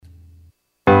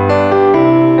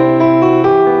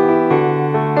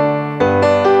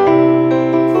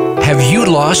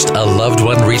lost a loved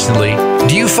one recently?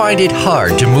 Do you find it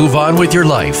hard to move on with your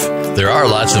life? There are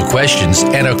lots of questions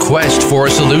and a quest for a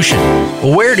solution.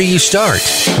 Where do you start?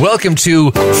 Welcome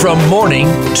to From Morning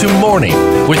to Morning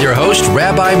with your host,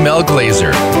 Rabbi Mel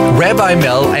Glazer. Rabbi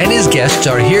Mel and his guests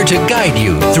are here to guide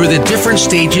you through the different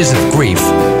stages of grief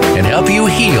and help you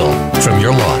heal from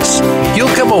your loss.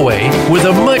 You'll come away with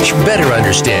a much better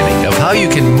understanding of how you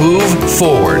can move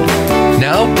forward.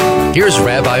 Now, here's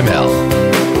Rabbi Mel.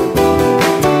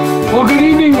 Well, good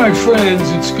evening, my friends.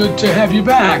 It's good to have you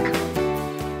back.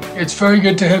 It's very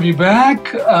good to have you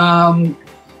back. I'm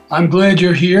glad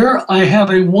you're here. I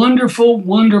have a wonderful,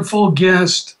 wonderful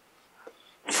guest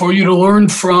for you to learn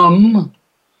from.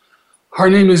 Her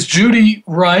name is Judy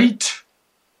Wright.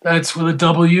 That's with a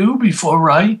W before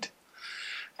Wright.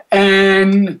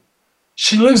 And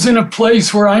she lives in a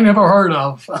place where I never heard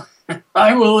of.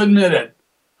 I will admit it.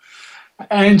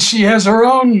 And she has her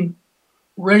own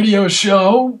radio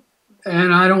show,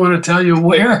 and I don't want to tell you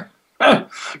where,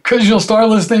 because you'll start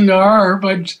listening to her,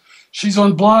 but she's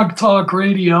on Blog Talk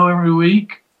Radio every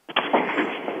week.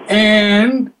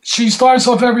 And she starts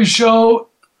off every show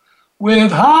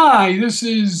with, "Hi, this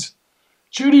is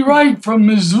Judy Wright from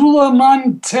Missoula,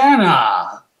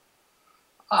 Montana."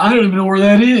 I don't even know where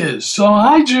that is. So,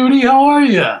 hi, Judy, how are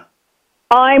you?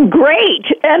 I'm great,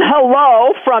 and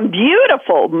hello from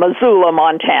beautiful Missoula,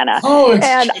 Montana. Oh,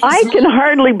 and I can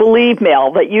hardly believe,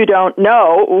 Mel, that you don't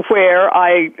know where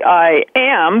I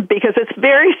am, because it's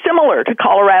very similar to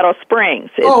Colorado Springs.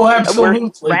 Absolutely.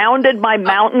 We're surrounded by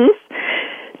mountains.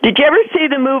 Did you ever see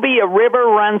the movie A River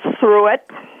Runs Through It?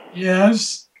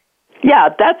 Yes. Yeah,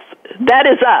 that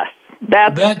is us.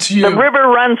 That's you. The river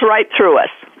runs right through us.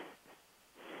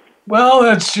 Well,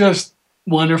 that's just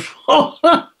wonderful.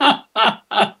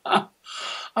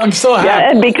 I'm so happy. Yeah,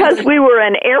 and because we were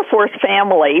an Air Force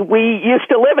family, we used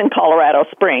to live in Colorado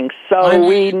Springs, so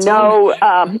we know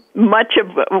much of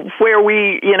where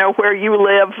where you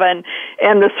live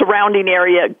and the surrounding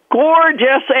area.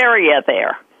 Gorgeous area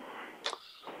there.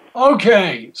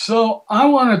 Okay, so I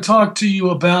want to talk to you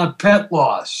about pet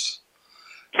loss.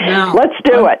 Now, let's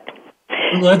do it.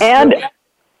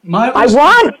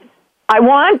 I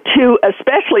want to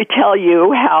especially tell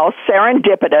you how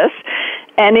serendipitous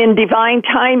and in divine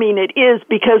timing it is,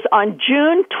 because on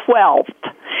June 12th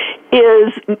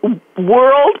is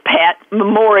World Pet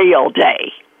Memorial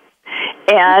Day.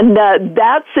 And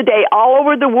that's the day all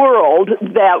over the world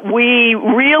that we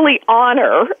really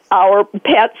honor our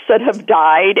pets that have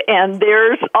died. And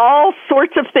there's all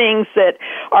sorts of things that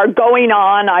are going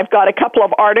on. I've got a couple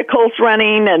of articles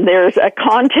running, and there's a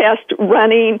contest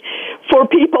running for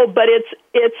people. But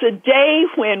it's a day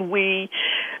when we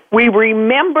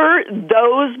remember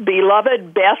those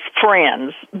beloved best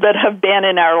friends that have been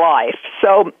in our life.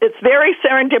 So it's very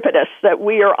serendipitous that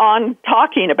we are on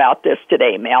talking about this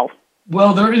today, Mel.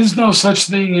 Well, there is no such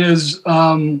thing as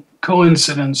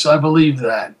coincidence. I believe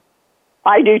that.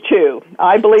 I do too.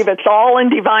 I believe it's all in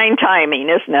divine timing,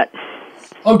 isn't it?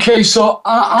 Okay, so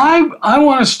I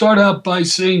want to start out by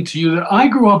saying to you that I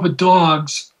grew up with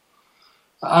dogs,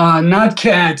 not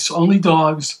cats, only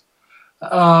dogs.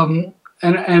 And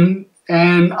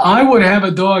I would have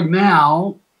a dog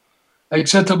now,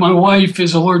 except that my wife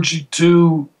is allergic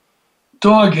to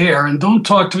dog hair. And don't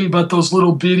talk to me about those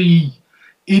little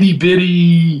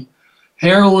itty-bitty,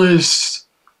 hairless.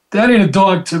 That ain't a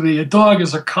dog to me. A dog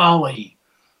is a collie.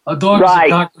 A dog is a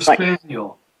Cocker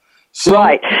Spaniel. So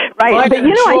right. But I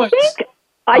think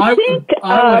I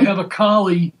would have a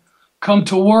collie come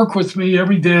to work with me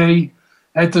every day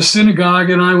at the synagogue,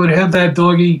 and I would have that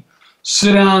doggie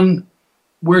sit down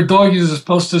where doggies are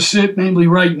supposed to sit, namely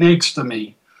right next to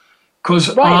me.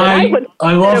 Because I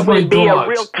love my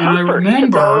dogs. And I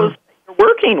remember those you're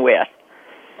working with.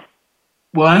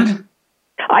 What?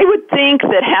 I would think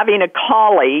that having a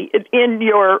collie in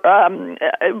your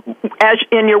as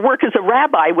in your work as a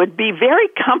rabbi would be very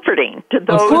comforting to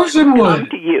those who come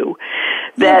to you.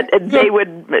 That they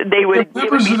would it would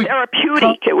be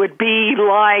therapeutic. It would be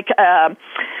like a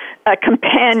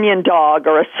companion dog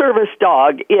or a service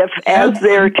dog. If as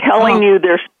they're telling you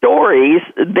their stories,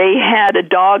 they had a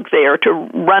dog there to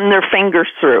run their fingers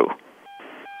through.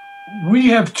 We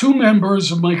have two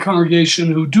members of my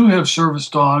congregation who do have service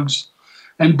dogs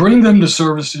and bring them to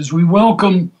services. We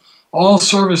welcome all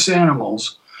service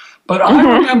animals. But I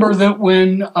remember that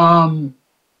when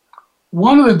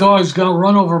one of the dogs got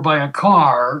run over by a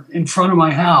car in front of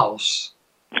my house.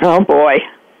 Oh, boy.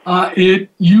 It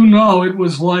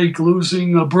was like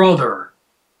losing a brother.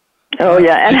 Oh,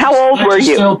 yeah. And how old were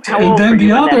you? And then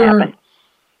the other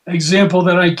example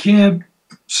that I can't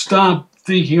stop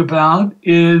thinking about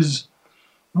is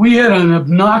we had an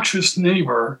obnoxious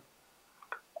neighbor,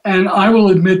 and I will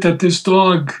admit that this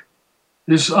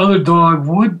other dog,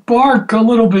 would bark a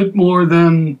little bit more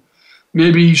than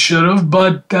maybe he should have,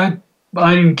 but that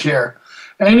I didn't care.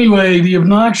 Anyway, the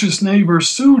obnoxious neighbor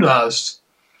sued us,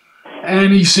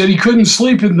 and he said he couldn't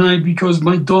sleep at night because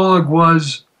my dog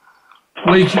was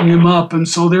waking him up, and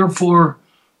so therefore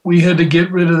we had to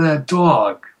get rid of that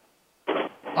dog.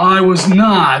 I was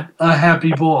not a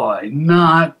happy boy,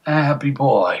 not a happy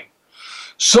boy.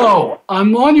 So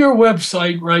I'm on your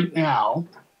website right now.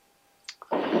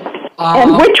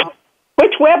 And which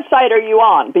website are you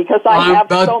on? Because I have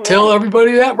so many. I'm about to tell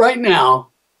everybody that right now.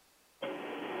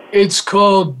 It's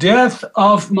called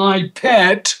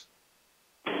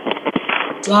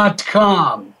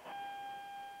deathofmypet.com.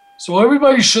 So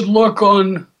everybody should look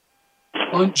on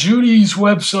Judy's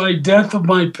website, Death of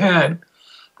My Pet.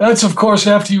 That's, of course,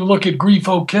 after you look at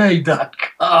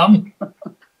griefok.com.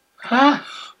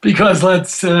 Because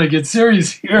let's get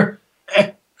serious here.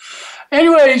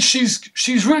 Anyway,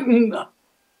 she's written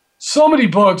so many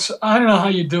books. I don't know how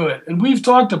you do it. And we've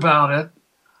talked about it,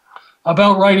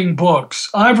 about writing books.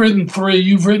 I've written 3.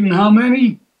 You've written how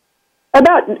many?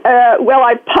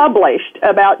 I've published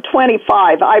about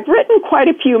 25. I've written quite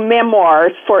a few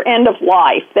memoirs for end of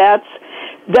life. That's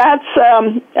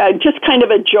just kind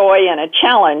of a joy and a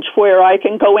challenge where I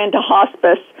can go into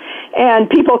hospice and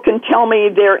people can tell me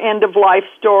their end of life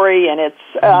story, and it's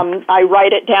I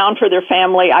write it down for their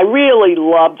family. I really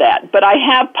love that. But I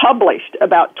have published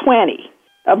about 20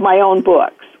 of my own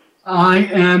books. I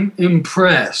am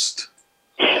impressed.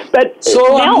 But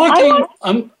so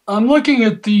I'm looking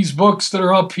at these books that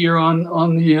are up here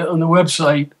on the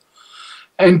website,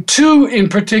 and 2 in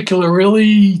particular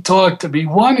really talk to me.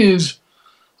 One is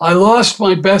I lost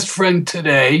my best friend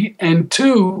today, and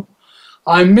 2,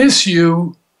 I miss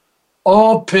you.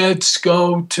 All pets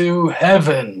go to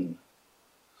heaven.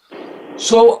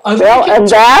 So and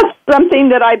that's something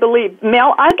that I believe.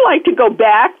 Mel, I'd like to go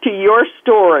back to your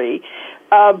story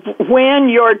of when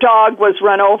your dog was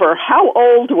run over. How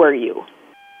old were you?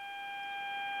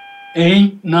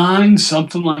 8, 9,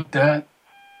 something like that.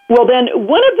 Well, then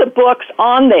one of the books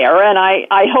on there, and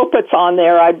I hope it's on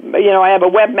there. I have a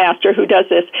webmaster who does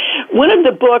this. One of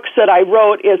the books that I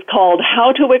wrote is called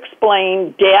How to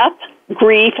Explain Death,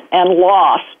 Grief, and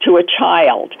Loss to a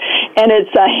Child. And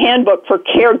it's a handbook for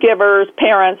caregivers,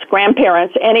 parents,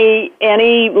 grandparents,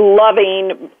 any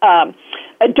loving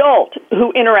adult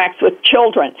who interacts with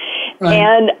children. Right.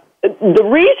 And the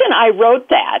reason I wrote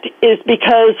that is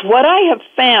because what I have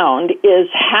found is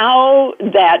how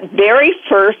that very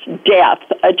first death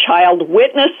a child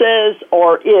witnesses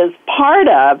or is part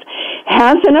of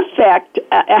has an effect,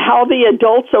 how the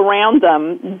adults around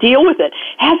them deal with it,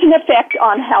 has an effect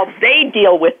on how they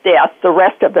deal with death the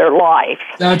rest of their life.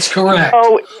 That's correct.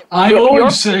 So I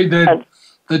always say that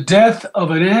the death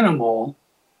of an animal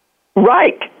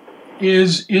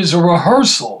is a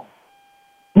rehearsal.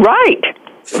 Right.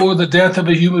 For the death of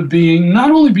a human being,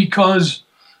 not only because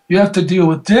you have to deal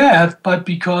with death, but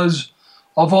because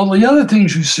of all the other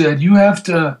things you said. You have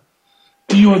to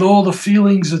deal with all the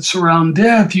feelings that surround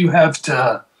death. You have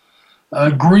to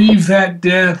grieve that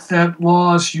death, that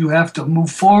loss. You have to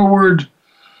move forward.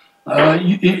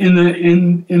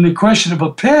 In the question of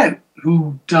a pet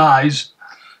who dies,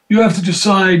 you have to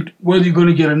decide whether you're going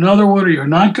to get another one or you're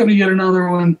not going to get another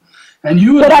one. And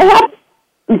you.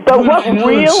 But what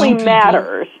really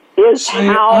matters is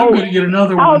how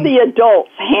the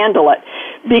adults handle it.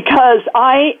 Because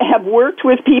I have worked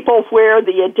with people where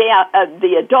the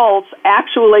adults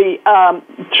actually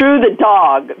threw the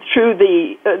dog, threw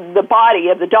the body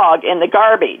of the dog in the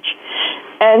garbage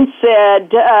and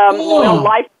said, well,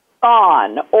 life's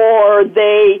gone, or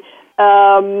the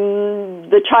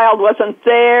child wasn't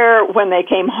there when they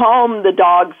came home. The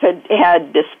dogs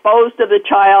had disposed of the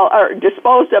child or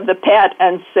disposed of the pet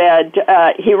and said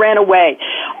he ran away.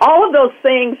 All of those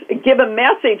things give a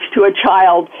message to a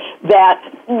child that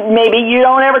maybe you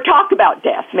don't ever talk about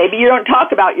death. Maybe you don't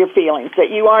talk about your feelings,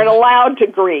 that you aren't allowed to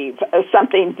grieve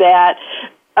something that.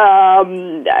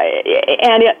 On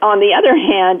the other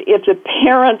hand, if the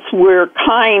parents were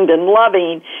kind and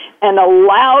loving and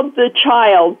allowed the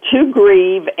child to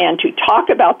grieve and to talk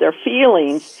about their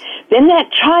feelings, then that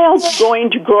child's going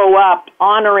to grow up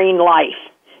honoring life.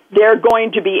 They're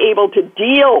going to be able to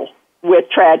deal with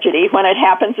tragedy when it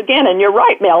happens again. And you're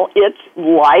right, Mel, it's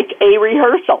like a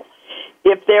rehearsal.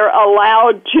 If they're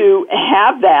allowed to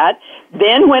have that,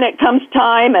 then when it comes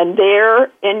time and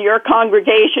they're in your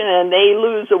congregation and they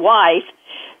lose a wife,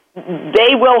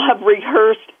 they will have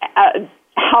rehearsed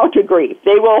how to grieve.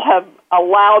 They will have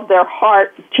allowed their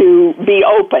heart to be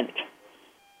opened.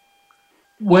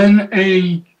 when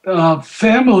a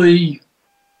family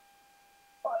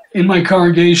in my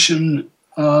congregation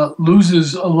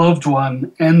loses a loved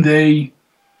one, and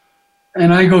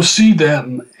I go see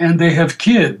them, and they have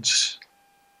kids,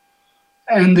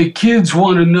 and the kids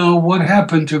want to know what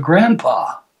happened to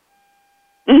Grandpa.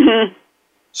 Mm-hmm.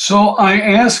 So I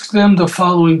asked them the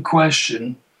following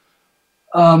question.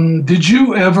 Did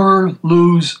you ever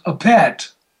lose a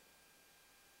pet?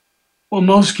 Well,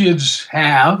 most kids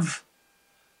have,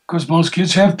 because most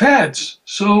kids have pets.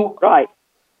 So right.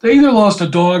 They either lost a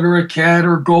dog or a cat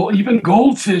or even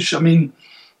goldfish. I mean,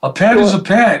 a pet is a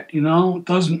pet, it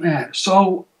doesn't matter.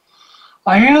 So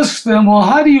I asked them, well,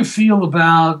 how do you feel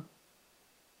about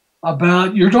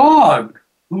your dog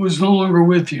who is no longer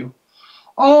with you?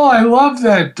 Oh, I love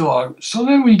that dog. So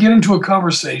then we get into a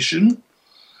conversation,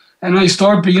 and I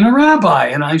start being a rabbi,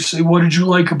 and I say, what did you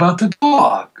like about the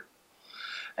dog?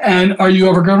 And are you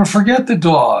ever going to forget the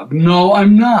dog? No,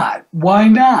 I'm not. Why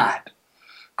not?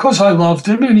 Because I loved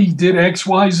him, and he did X,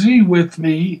 Y, Z with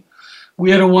me.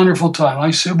 We had a wonderful time.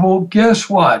 I said, well, guess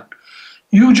what?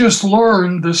 You just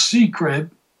learned the secret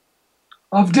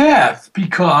of death,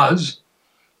 because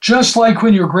just like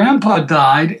when your grandpa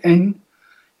died, and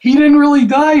he didn't really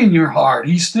die in your heart,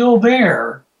 he's still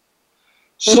there.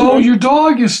 So your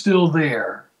dog is still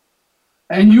there.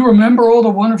 And you remember all the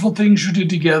wonderful things you did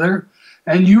together,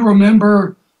 and you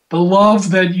remember the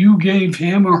love that you gave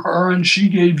him or her and she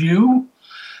gave you.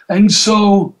 And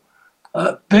so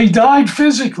they died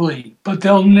physically, but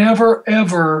they'll never,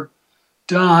 ever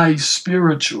die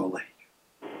spiritually.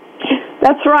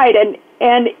 That's right. And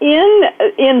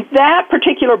in that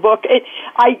particular book,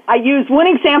 I use one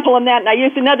example in that, and I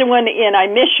use another one in I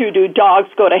Miss You, Do Dogs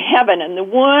Go to Heaven? And the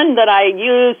one that I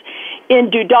use in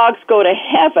Do Dogs Go to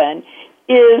Heaven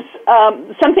is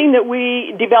something that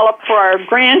we developed for our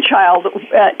grandchild,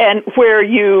 and where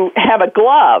you have a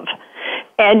glove,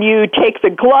 and you take the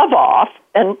glove off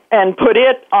and put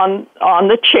it on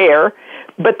the chair,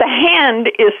 but the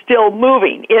hand is still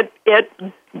moving. It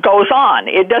goes on.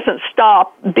 It doesn't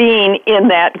stop being in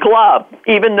that glove.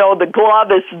 Even though the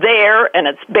glove is there and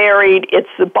it's buried, it's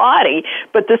the body,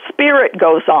 but the spirit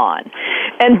goes on.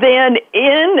 And then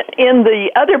in the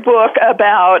other book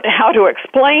about how to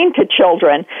explain to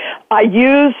children, I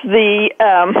use the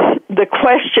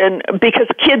question, because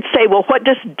kids say, well, what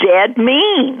does dead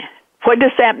mean? What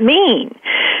does that mean?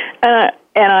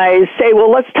 And I say,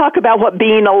 well, let's talk about what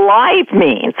being alive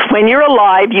means. When you're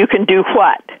alive, you can do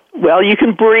what? Well, you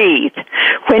can breathe.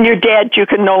 When you're dead, you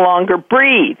can no longer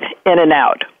breathe in and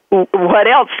out. What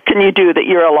else can you do that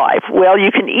you're alive? Well,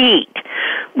 you can eat.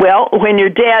 Well, when you're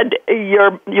dead,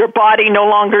 your body no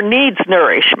longer needs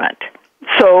nourishment.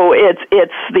 So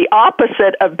it's the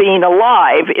opposite of being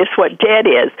alive is what dead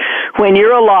is. When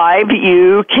you're alive,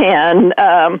 you can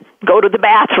go to the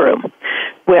bathroom.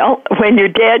 Well, when you're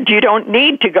dead, you don't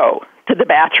need to go to the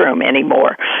bathroom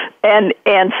anymore. And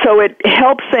so it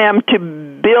helps them to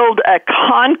build a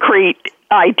concrete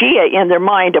idea in their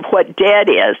mind of what dead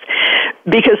is.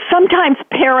 Because sometimes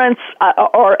parents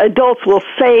or adults will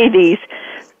say these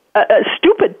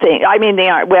stupid things. I mean, they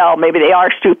aren't. Well, maybe they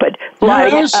are stupid.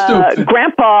 Like, stupid.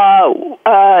 Grandpa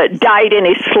died in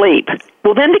his sleep.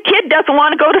 Well, then the kid doesn't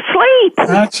want to go to sleep.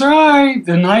 That's right.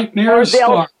 The nightmare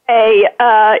they'll say,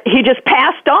 he just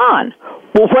passed on.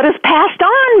 Well, what does passed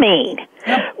on mean?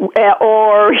 Yep.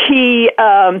 Or he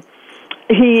got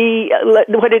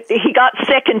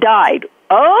sick and died.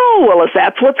 Oh, well, if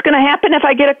that's what's going to happen if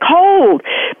I get a cold.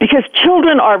 Because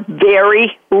children are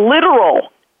very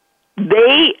literal.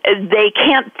 They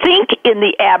can't think in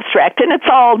the abstract, and it's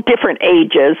all different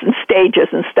ages and stages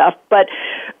and stuff, but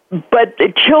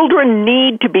the children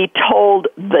need to be told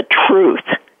the truth.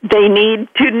 They need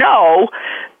to know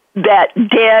that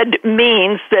dead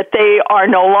means that they are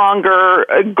no longer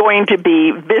going to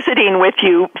be visiting with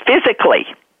you physically.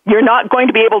 You're not going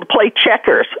to be able to play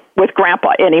checkers with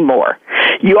Grandpa anymore.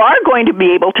 You are going to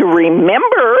be able to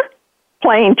remember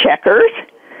playing checkers,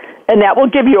 and that will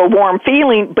give you a warm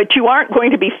feeling, but you aren't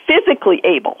going to be physically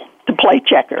able to play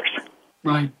checkers.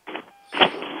 Right.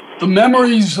 The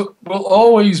memories will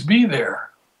always be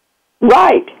there.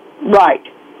 Right.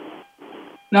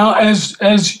 Now, as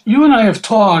you and I have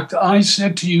talked, I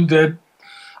said to you that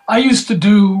I used to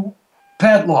do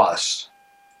pet loss.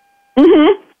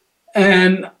 Mm-hmm.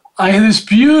 And I had this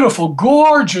beautiful,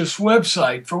 gorgeous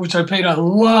website for which I paid a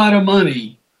lot of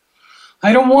money. I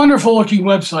had a wonderful looking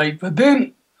website, but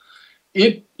then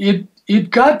it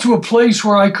got to a place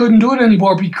where I couldn't do it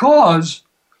anymore because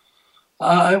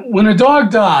when a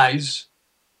dog dies,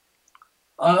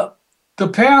 the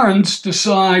parents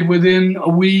decide within a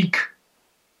week,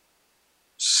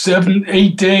 7,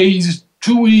 8 days,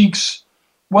 2 weeks,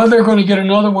 whether they're going to get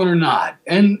another one or not.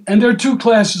 And there are two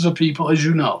classes of people, as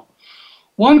you know.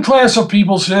 One class of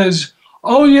people says,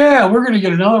 oh yeah, we're going to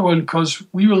get another one because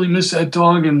we really miss that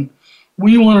dog and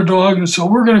we want a dog, and so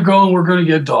we're going to go and we're going to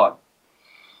get a dog.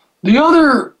 The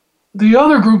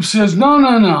other group says,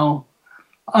 no,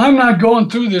 I'm not going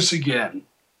through this again.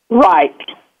 Right.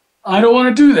 I don't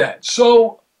want to do that.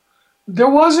 So there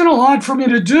wasn't a lot for me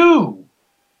to do.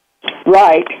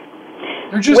 Right.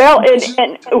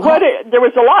 There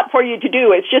was a lot for you to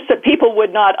do. It's just that people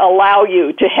would not allow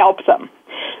you to help them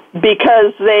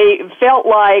because they felt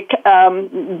like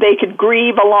they could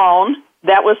grieve alone.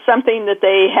 That was something that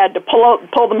they had to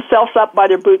pull themselves up by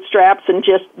their bootstraps and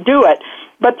just do it.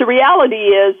 But the reality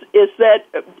is that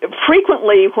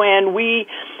frequently when we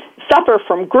suffer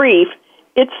from grief,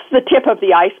 it's the tip of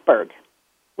the iceberg.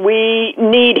 We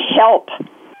need help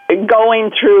going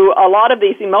through a lot of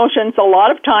these emotions. A lot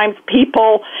of times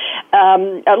people,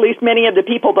 at least many of the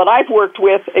people that I've worked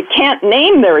with, can't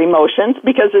name their emotions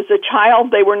because as a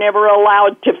child they were never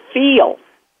allowed to feel.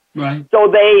 Right. So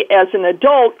they, as an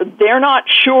adult, they're not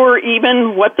sure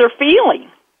even what they're feeling.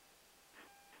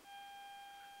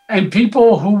 And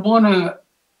people who want to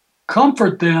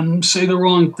comfort them say the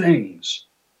wrong things,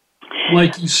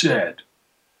 like you said.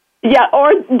 Yeah,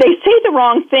 or they say the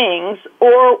wrong things,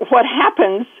 or what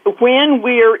happens when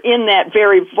we're in that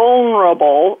very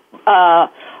vulnerable,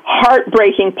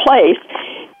 heartbreaking place,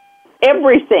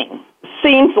 everything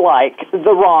seems like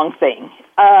the wrong thing.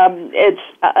 I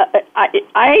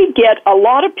get a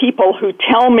lot of people who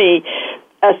tell me,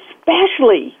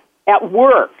 especially at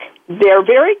work, they're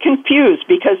very confused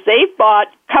because they've bought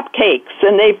cupcakes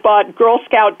and they've bought Girl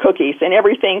Scout cookies and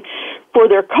everything for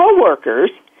their coworkers,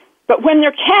 but when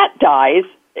their cat dies,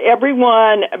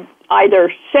 everyone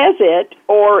either says it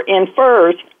or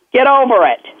infers, get over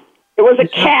it. It was a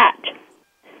cat.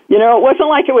 You know, it wasn't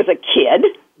like it was a kid.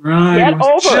 Right, get it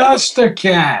was over just a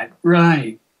cat,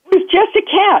 right. It was just a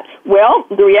cat. Well,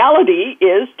 the reality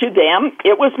is to them,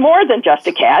 it was more than just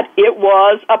a cat. It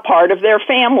was a part of their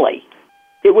family.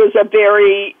 It was a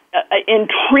very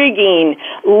intriguing,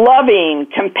 loving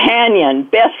companion,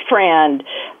 best friend,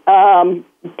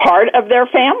 part of their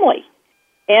family.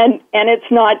 And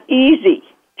it's not easy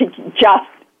to just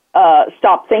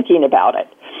stop thinking about it.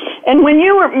 And when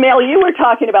Mel, you were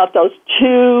talking about those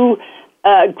two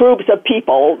groups of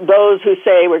people, those who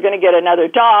say we're going to get another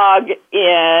dog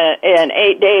in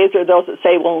 8 days, or those that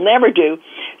say we'll never do.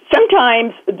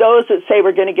 Sometimes those that say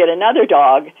we're going to get another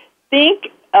dog think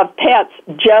of pets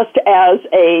just as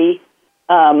a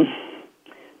group.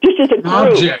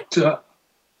 Object.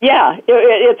 Yeah,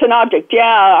 it's an object. Yeah,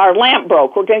 our lamp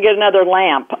broke. We're going to get another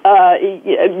lamp.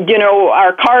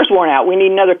 Our car's worn out. We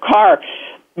need another car.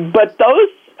 But those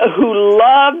who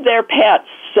love their pets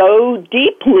so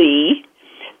deeply,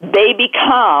 they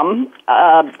become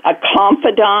a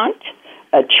confidant,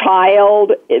 a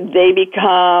child. They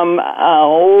become,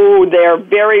 their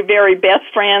very, very best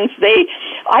friends.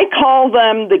 I call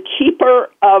them the keeper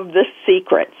of the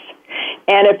secrets.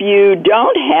 And if you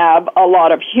don't have a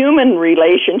lot of human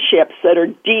relationships that are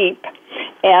deep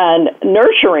and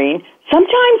nurturing,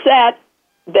 sometimes that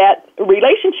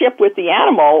relationship with the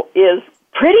animal is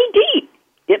pretty deep.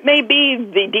 It may be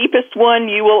the deepest one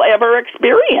you will ever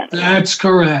experience. That's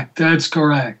correct.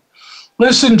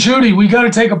 Listen, Judy, we got to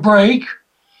take a break.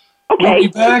 Okay. We'll be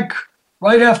back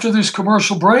right after this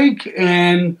commercial break.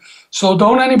 And so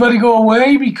don't anybody go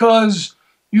away because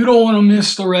you don't want to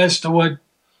miss the rest of what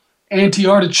Auntie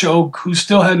Artichoke, who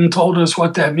still hadn't told us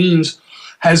what that means,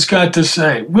 has got to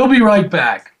say. We'll be right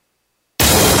back.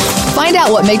 Find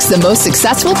out what makes the most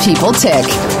successful people tick.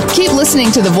 Keep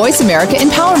listening to the Voice America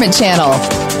Empowerment Channel.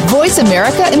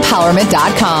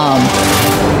 VoiceAmericaEmpowerment.com.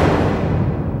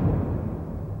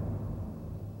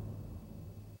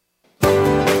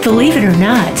 Believe it or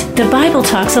not, the Bible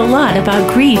talks a lot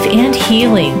about grief and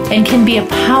healing and can be a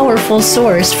powerful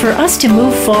source for us to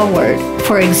move forward.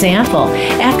 For example,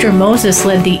 after Moses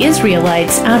led the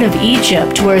Israelites out of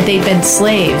Egypt where they'd been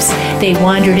slaves, they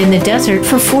wandered in the desert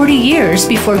for 40 years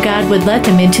before God would let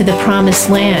them into the Promised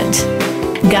Land.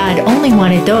 God only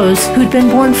wanted those who'd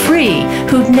been born free,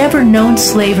 who'd never known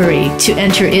slavery, to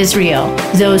enter Israel.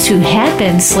 Those who had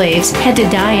been slaves had to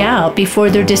die out before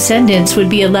their descendants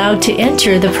would be allowed to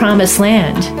enter the Promised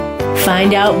Land.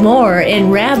 Find out more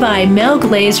in Rabbi Mel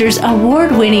Glazer's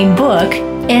award-winning book,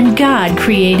 And God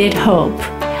Created Hope.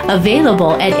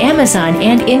 Available at Amazon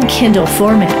and in Kindle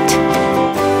format.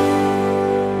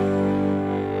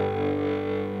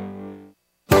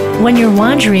 When you're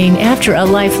wandering after a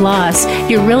life loss,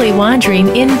 you're really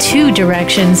wandering in two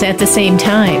directions at the same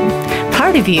time.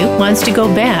 Part of you wants to go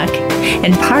back,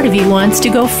 and part of you wants to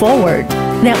go forward.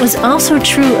 That was also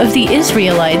true of the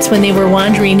Israelites when they were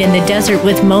wandering in the desert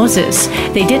with Moses.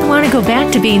 They didn't want to go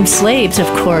back to being slaves,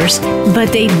 of course,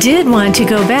 but they did want to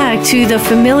go back to the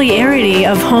familiarity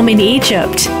of home in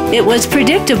Egypt. It was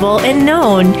predictable and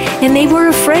known, and they were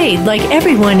afraid, like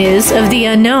everyone is, of the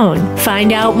unknown.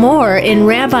 Find out more in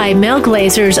Rabbi Mel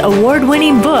Glazer's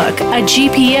award-winning book, A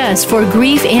GPS for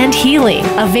Grief and Healing,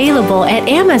 available at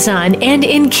Amazon and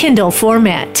in Kindle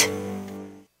format.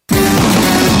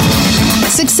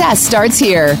 Success starts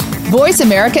here.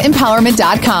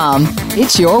 VoiceAmericaEmpowerment.com.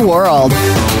 It's your world.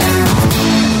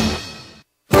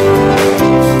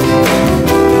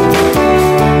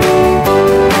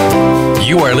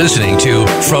 You are listening to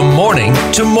From Morning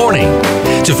to Morning.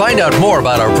 To find out more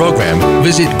about our program,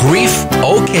 visit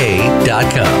griefok.com.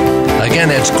 Again,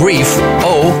 that's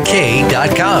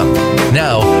griefok.com.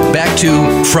 Now, back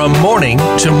to From Morning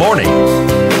to Morning.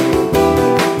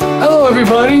 Hello,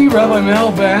 everybody. Rabbi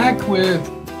Mel back with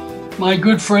my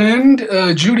good friend,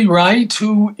 Judy Wright,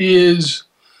 who is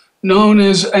known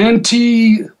as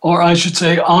Auntie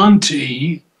Artichoke.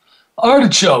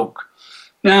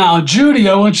 Now, Judy,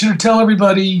 I want you to tell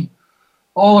everybody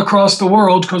all across the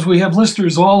world, because we have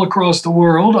listeners all across the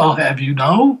world, I'll have you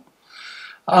know,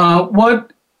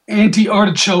 what Auntie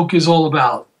Artichoke is all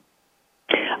about.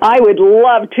 I would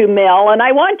love to, Mel, and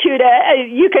I want you to,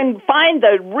 you can find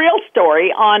the real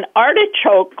story on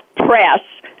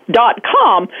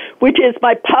artichokepress.com, which is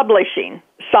my publishing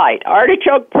site,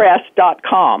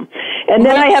 artichokepress.com. And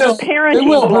then I have a parenting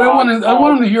blog. But I want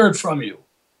them to hear it from you.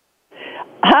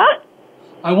 Huh?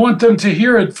 I want them to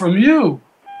hear it from you.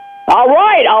 All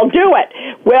right, I'll do it.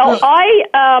 Well, I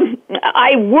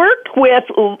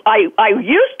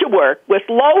used to work with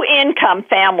low-income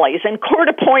families and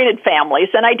court-appointed families,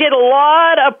 and I did a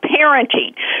lot of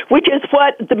parenting, which is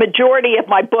what the majority of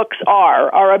my books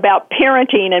are about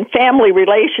parenting and family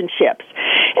relationships.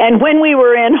 And when we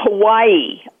were in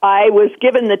Hawaii, I was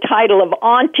given the title of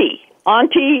Auntie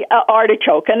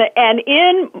Artichoke, and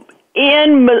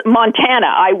in Montana,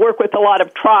 I work with a lot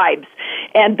of tribes,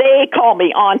 and they call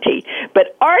me Auntie.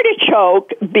 But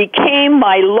Artichoke became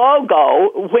my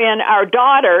logo when our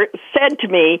daughter said to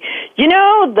me, you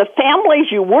know, the families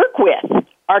you work with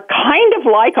are kind of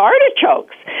like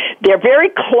artichokes. They're very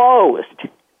closed.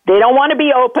 They don't want to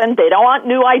be open. They don't want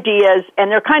new ideas,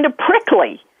 and they're kind of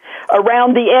prickly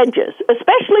around the edges,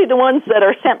 especially the ones that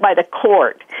are sent by the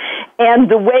court. And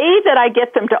the way that I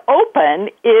get them to open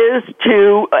is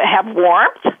to have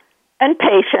warmth and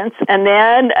patience, and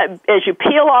then as you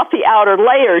peel off the outer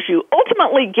layers, you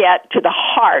ultimately get to the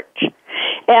heart.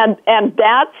 And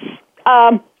that's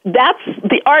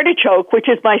the artichoke, which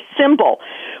is my symbol.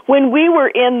 When we were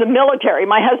in the military,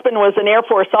 my husband was an Air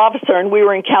Force officer, and we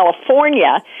were in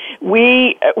California.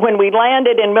 When we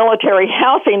landed in military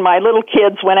housing, my little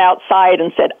kids went outside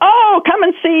and said, "Oh, come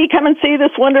and see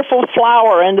this wonderful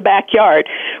flower in the backyard."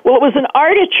 Well, it was an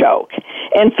artichoke.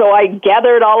 And so I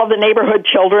gathered all of the neighborhood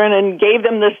children and gave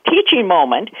them this teaching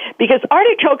moment, because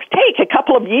artichokes take a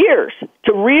couple of years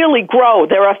to really grow.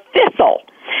 They're a thistle.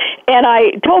 And I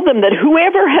told them that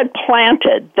whoever had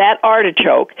planted that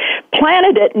artichoke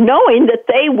planted it knowing that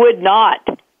they would not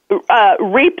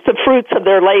reap the fruits of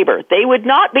their labor. They would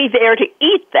not be there to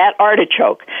eat that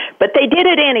artichoke, but they did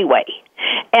it anyway.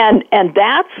 And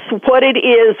that's what it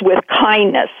is with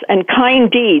kindness and kind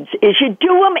deeds, is you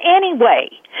do them anyway.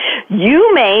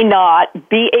 You may not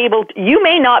be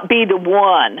the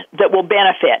one that will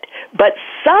benefit, but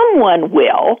someone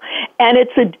will, and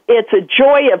it's a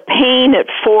joy of paying it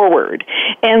forward.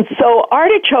 And so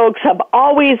artichokes have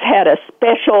always had a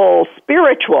special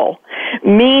spiritual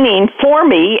meaning for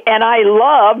me, and I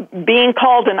love being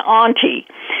called an auntie.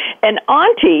 An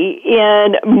auntie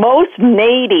in most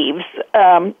natives,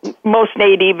 most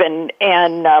native and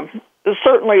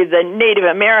certainly the Native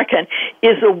American,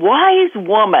 is a wise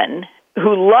woman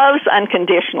who loves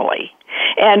unconditionally.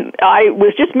 And I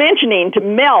was just mentioning to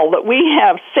Mel that we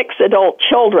have 6 adult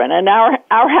children, and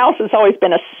our house has always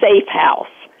been a safe house.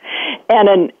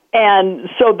 And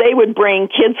so they would bring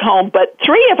kids home, but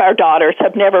 3 of our daughters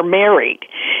have never married,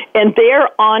 and they're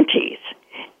aunties.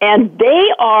 And they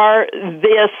are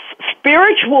this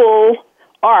spiritual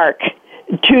arc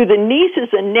to the nieces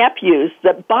and nephews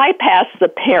that bypass the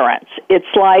parents.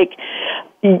 It's like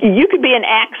you could be an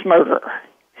axe murderer,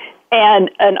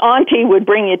 and an auntie would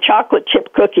bring you chocolate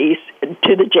chip cookies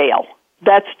to the jail.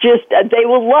 That's just, they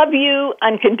will love you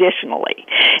unconditionally.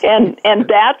 And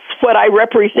that's what I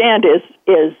represent is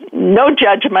no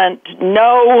judgment,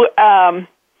 no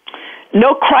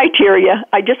criteria.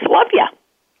 I just love you.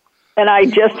 And I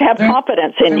just have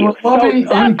confidence in you. Loving,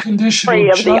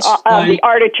 unconditional of the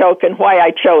artichoke and why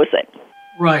I chose it.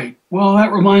 Right. Well,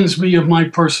 that reminds me of my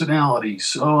personality,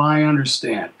 so I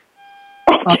understand.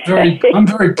 Okay. I'm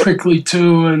very prickly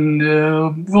too,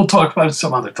 and we'll talk about it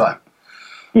some other time.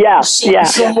 Yeah,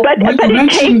 So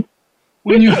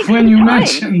when you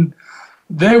mentioned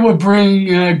they would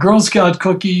bring Girl Scout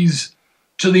cookies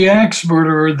to the axe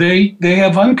murderer, they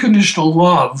have unconditional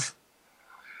love,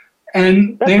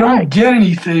 and they don't get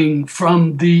anything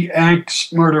from the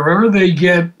axe murderer. They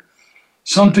get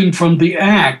something from the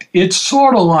act. It's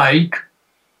sort of like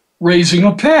raising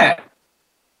a pet.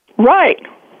 Right.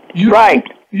 You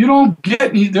don't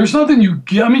get, there's nothing you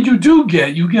get. I mean,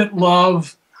 you get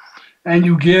love, and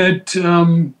you get,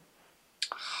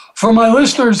 for my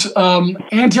listeners,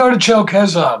 Auntie Artichoke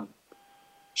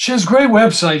she has a great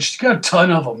website. She's got a ton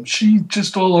of them. She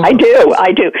just all over. I do.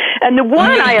 And the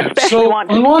one I especially want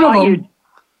to tell you.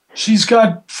 She's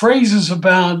got phrases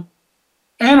about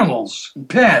animals and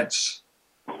pets.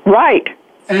 Right.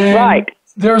 And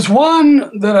there's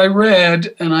one that I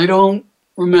read, and I don't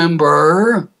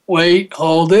remember. Wait,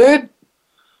 hold it.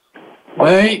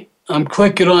 Wait, I'm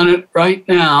clicking on it right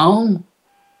now.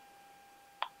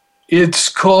 It's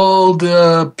called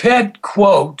Pet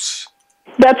Quotes.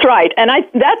 That's right. And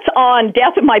that's on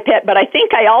Death of My Pet, but I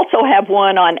think I also have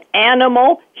one on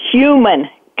animal-human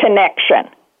connection.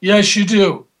 Yes, you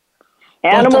do.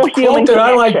 Animal-human connection. The quote that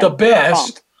I like the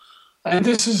best, and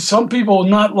this is some people are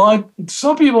not going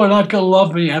to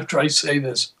love me after I say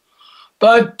this,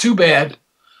 but too bad.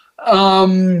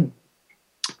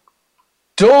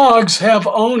 Dogs have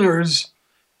owners,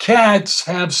 cats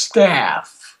have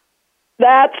staff.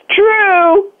 That's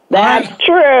true. That's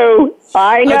true.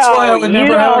 I know. That's why I would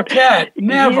never have a cat.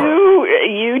 Never.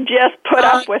 You just put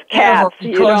up with cats.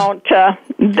 You don't.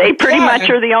 They pretty much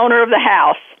are the owner of the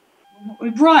house.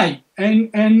 Right,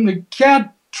 and the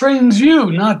cat trains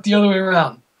you, not the other way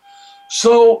around.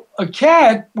 So a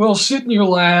cat will sit in your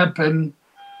lap and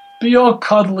be all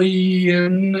cuddly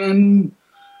and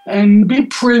be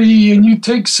pretty, and you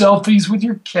take selfies with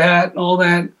your cat and all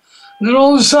that. And then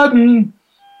all of a sudden,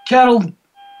 cat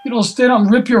will stand up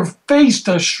and rip your face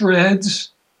to shreds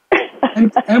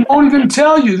and won't even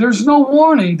tell you. There's no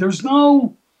warning. There's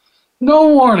no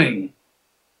warning.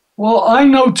 Well, I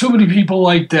know too many people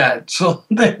like that, so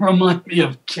they remind me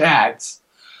of cats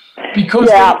because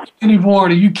they don't give any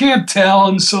warning. You can't tell,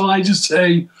 and so I just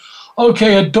say,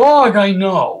 okay, a dog I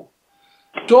know.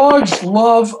 Dogs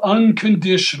love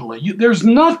unconditionally. There's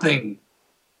nothing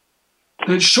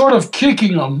that's short of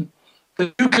kicking them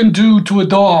that you can do to a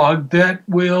dog that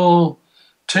will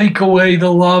take away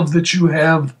the love that you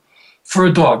have for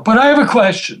a dog. But I have a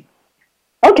question.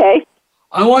 Okay.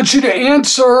 I want you to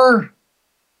answer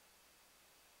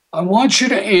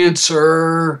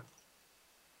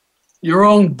your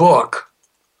own book.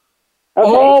 Okay.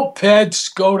 All pets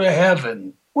go to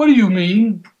heaven. What do you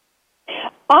mean?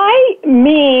 I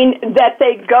mean that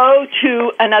they go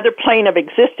to another plane of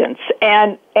existence,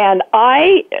 and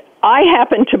I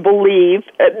happen to believe,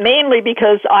 mainly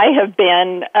because I have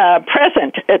been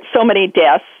present at so many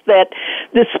deaths, that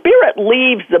the spirit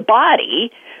leaves the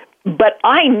body, but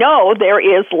I know there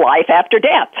is life after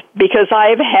death because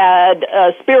I've had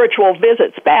spiritual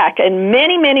visits back, and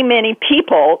many, many, many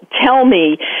people tell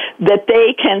me that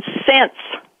they can sense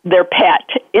their pet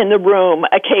in the room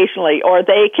occasionally, or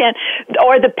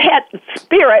the pet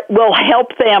spirit will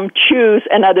help them choose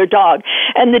another dog.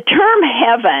 And the term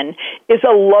heaven is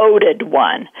a loaded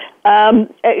one,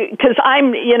 because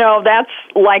that's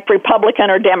like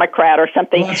Republican or Democrat or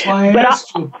something. That's why I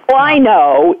asked you. All I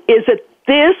know is that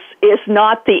this is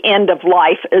not the end of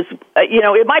life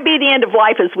it might be the end of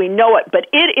life as we know it, but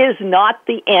it is not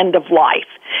the end of life.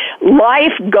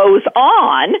 Life goes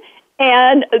on.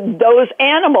 And those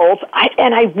animals,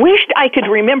 I wished I could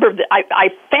remember.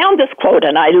 I found this quote,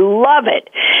 and I love it.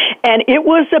 And it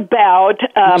was about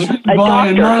a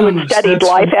doctor who had studied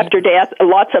life after death,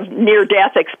 lots of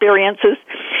near-death experiences.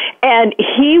 And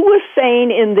he was saying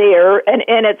in there,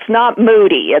 and it's not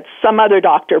Moody, it's some other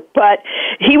doctor, but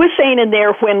he was saying in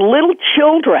there, when little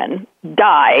children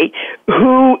die,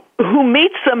 who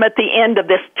meets them at the end of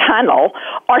this tunnel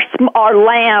are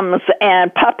lambs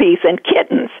and puppies and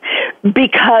kittens,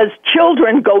 because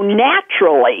children go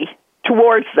naturally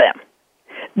towards them.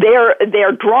 They're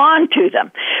drawn to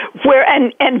them.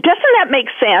 And doesn't that make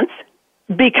sense?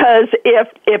 Because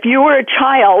if you were a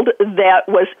child that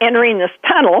was entering this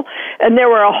tunnel and there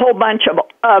were a whole bunch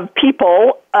of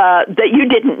people that you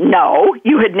didn't know,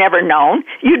 you had never known,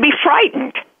 you'd be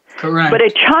frightened. Correct. But a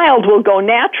child will go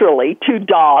naturally to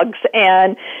dogs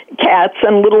and cats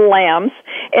and little lambs.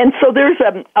 And so there's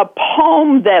a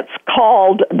poem that's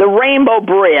called The Rainbow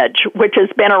Bridge, which has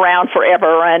been around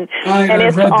forever, and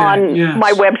it's on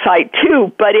my website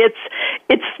too. But it's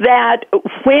that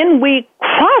when we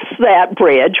cross that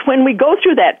bridge, when we go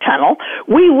through that tunnel,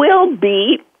 we will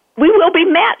be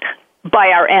met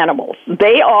by our animals.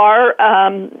 They are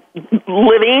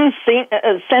living,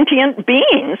 sentient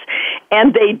beings,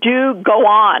 and they do go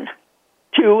on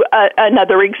to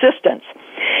another existence.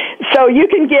 So you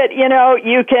can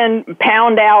you can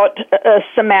pound out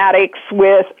somatics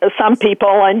with some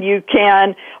people, and you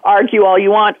can argue all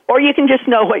you want, or you can just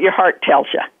know what your heart tells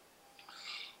you.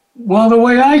 Well, the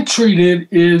way I treat it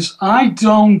is I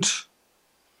don't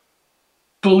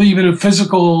believe in a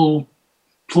physical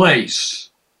place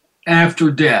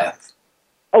after death.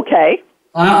 Okay.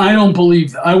 I don't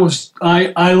believe that.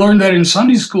 I learned that in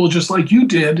Sunday school just like you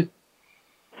did.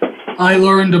 I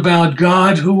learned about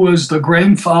God, who was the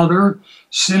grandfather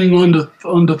sitting on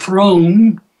the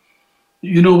throne,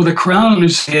 with a crown on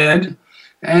his head.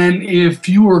 And if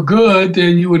you were good,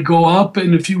 then you would go up,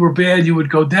 and if you were bad, you would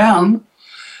go down.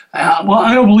 Well,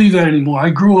 I don't believe that anymore. I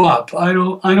grew up. I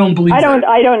don't believe that.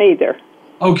 I don't either.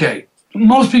 Okay.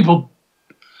 Most people,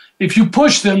 if you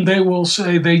push them, they will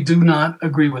say they do not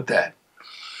agree with that.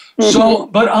 Mm-hmm. So,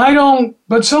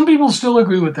 but some people still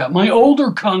agree with that. My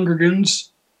older congregants,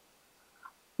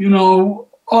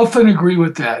 often agree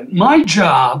with that. My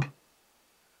job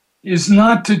is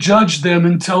not to judge them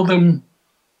and tell them,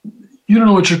 you don't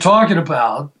know what you're talking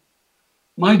about.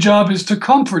 My job is to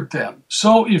comfort them.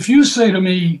 So if you say to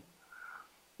me,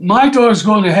 my dog's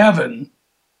going to heaven,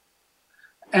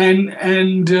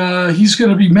 and he's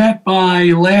going to be met by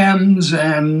lambs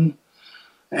and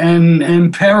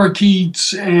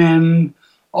parakeets and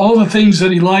all the things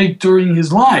that he liked during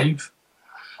his life,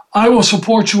 I will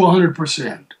support you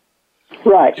 100%.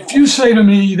 Right. If you say to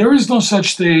me, there is no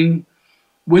such thing,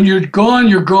 when you're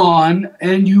gone,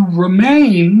 and you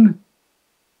remain,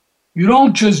 you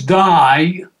don't just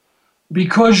die,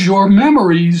 because your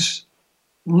memories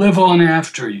live on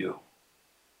after you.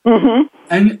 Mm-hmm.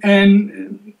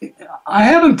 And I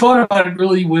haven't thought about it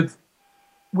really with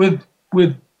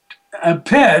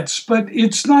pets, but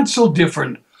it's not so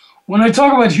different. When I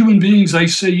talk about human beings, I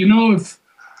say, if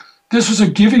this was a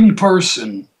giving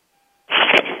person,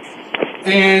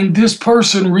 and this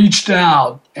person reached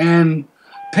out and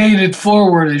paid it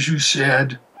forward, as you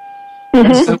said,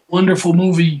 as that wonderful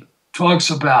movie talks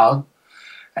about,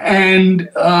 and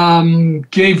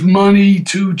gave money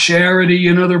to charity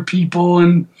and other people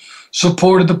and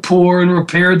supported the poor and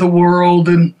repaired the world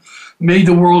and made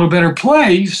the world a better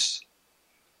place,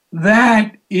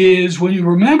 that is, when you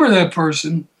remember that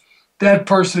person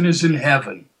is in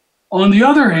heaven. On the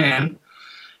other hand,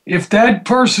 if that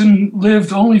person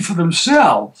lived only for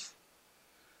themselves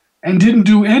and didn't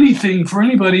do anything for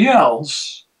anybody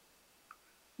else,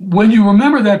 when you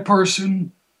remember that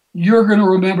person, you're going to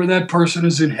remember that person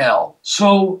is in hell.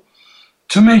 So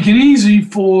to make it easy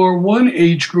for one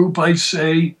age group, I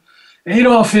say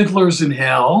Adolf Hitler's in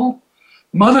hell,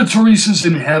 Mother Teresa's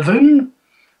in heaven,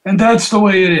 and that's the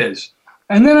way it is.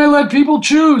 And then I let people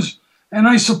choose, and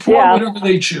I support whatever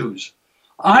they choose.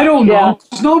 I don't know,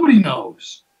 because nobody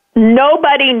knows.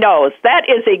 Nobody knows. That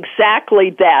is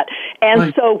exactly that.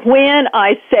 And so when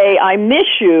I say, I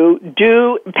miss you,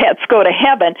 do pets go to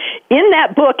heaven? In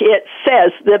that book, it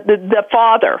says that the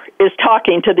father is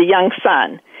talking to the young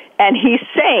son, and he's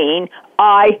saying,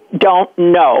 I don't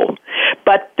know.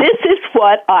 But this is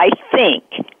what I think,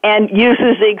 and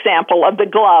uses the example of the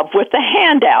glove with the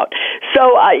hand out.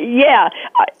 So,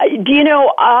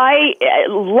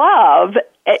 love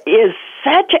is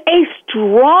such a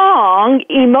strong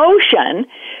emotion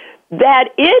that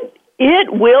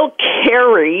it will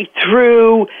carry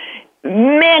through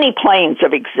many planes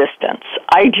of existence.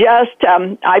 I've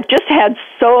just had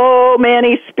so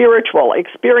many spiritual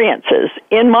experiences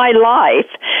in my life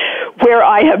where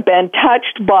I have been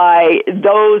touched by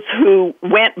those who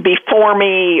went before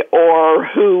me or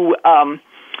who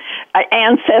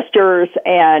ancestors,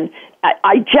 and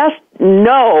I just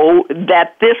know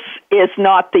that this is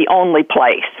not the only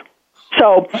place.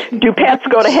 So, do pets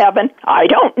go to heaven? I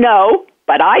don't know,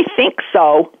 but I think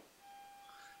so.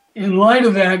 In light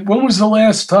of that, when was the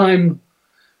last time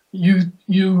you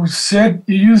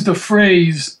used a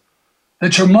phrase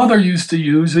that your mother used to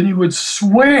use, and you would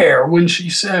swear when she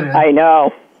said it? I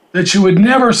know. That you would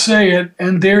never say it,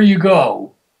 and there you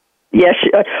go. Yes,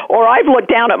 or I've looked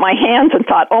down at my hands and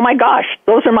thought, oh my gosh,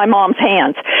 those are my mom's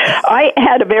hands. I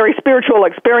had a very spiritual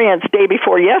experience day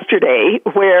before yesterday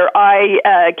where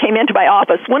I came into my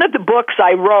office. One of the books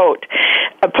I wrote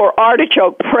for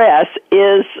Artichoke Press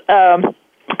is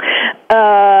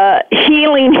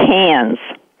Healing Hands.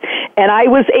 And I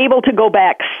was able to go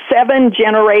back 7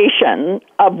 generations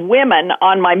of women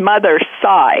on my mother's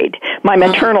side, my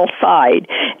maternal side.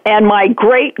 And my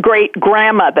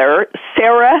great-great-grandmother,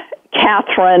 Sarah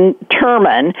Catherine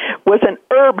Turman, was an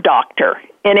herb doctor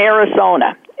in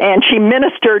Arizona. And she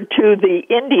ministered to the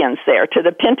Indians there, to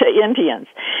the Pinta Indians.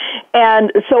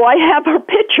 And so I have her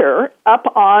picture up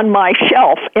on my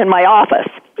shelf in my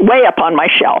office, way up on my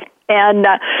shelf. And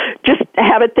just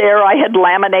have it there. I had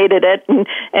laminated it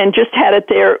and just had it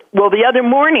there. Well, the other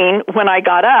morning when I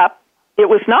got up, it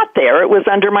was not there. It was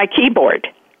under my keyboard.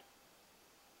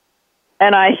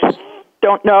 And I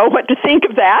don't know what to think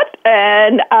of that.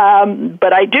 And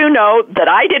but I do know that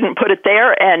I didn't put it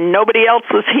there and nobody else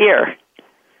was here.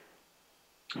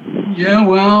 Yeah,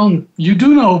 well, you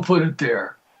do know who put it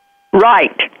there.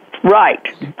 Right.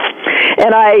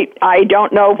 And I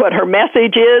don't know what her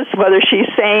message is, whether she's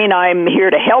saying I'm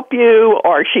here to help you,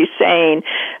 or she's saying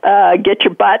get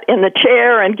your butt in the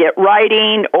chair and get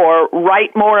writing, or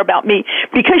write more about me.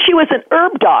 Because she was an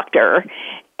herb doctor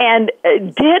and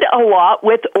did a lot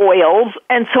with oils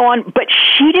and so on, but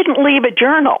she didn't leave a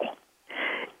journal.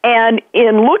 And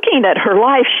in looking at her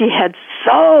life, she had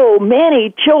so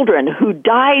many children who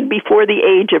died before the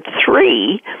age of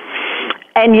 3,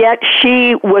 and yet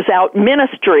she was out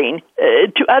ministering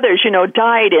to others,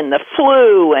 died in the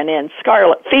flu and in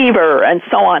scarlet fever and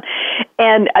so on.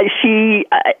 And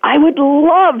I would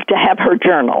love to have her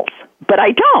journals, but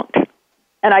I don't.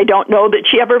 And I don't know that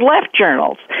she ever left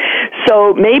journals.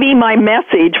 So maybe my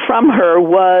message from her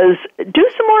was, do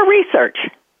some more research.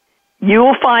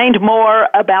 You'll find more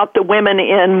about the women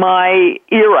in my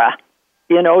era.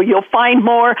 You'll find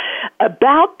more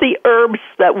about the herbs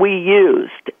that we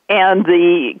used and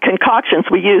the concoctions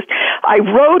we used. I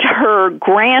wrote her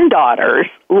granddaughter's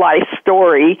life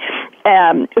story,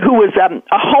 who was a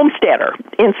homesteader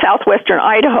in southwestern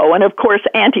Idaho. And, of course,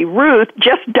 Auntie Ruth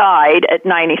just died at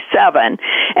 97,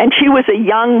 and she was a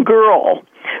young girl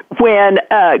when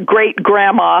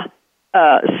great-grandma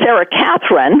Sarah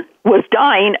Catherine was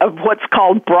dying of what's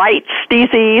called Bright's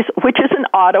disease, which is an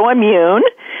autoimmune,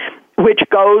 which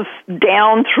goes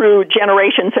down through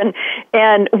generations.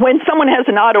 And when someone has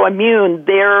an autoimmune,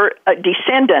 their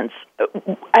descendants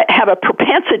have a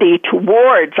propensity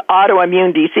towards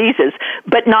autoimmune diseases,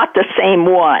 but not the same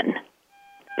one.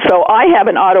 So I have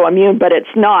an autoimmune, but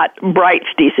it's not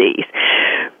Bright's disease.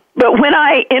 But when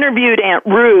I interviewed Aunt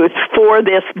Ruth for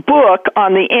this book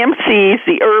on the MCs,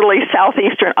 the early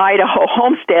southeastern Idaho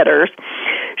homesteaders,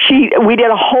 we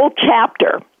did a whole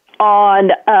chapter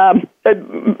on,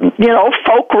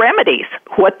 folk remedies,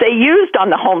 what they used on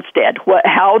the homestead,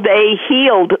 how they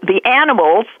healed the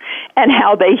animals and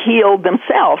how they healed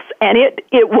themselves. And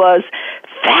it was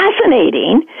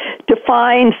fascinating to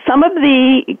find some of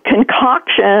the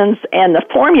concoctions and the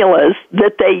formulas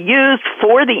that they used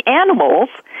for the animals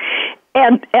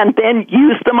and then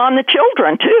use them on the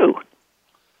children too.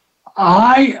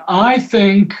 I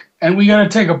think, and we got to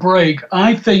take a break,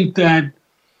 I think that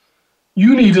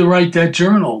you need to write that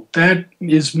journal. That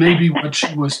is maybe what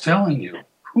she was telling you.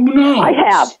 Who knows? I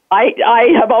have.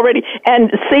 I have already.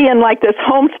 And seeing like this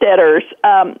homesteaders,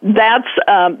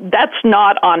 that's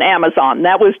not on Amazon.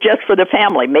 That was just for the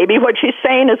family. Maybe what she's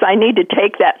saying is I need to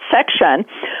take that section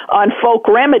on folk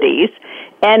remedies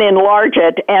and enlarge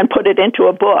it and put it into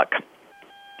a book.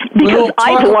 Because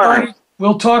I've learned.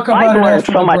 We'll talk about it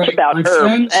after so the much break. about My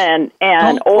herbs friends,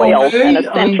 and oils and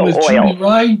essential I'm with oils. Judy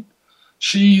Wright.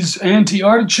 She's Auntie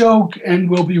Artichoke, and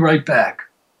we'll be right back.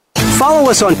 Follow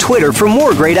us on Twitter for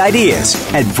more great ideas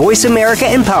at Voice America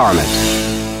Empowerment.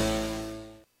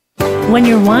 When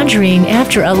you're wandering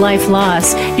after a life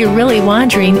loss, you're really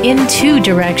wandering in 2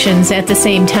 directions at the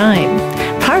same time.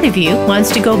 Part of you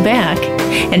wants to go back,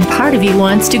 and part of you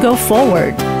wants to go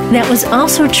forward. That was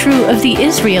also true of the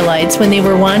Israelites when they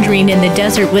were wandering in the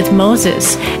desert with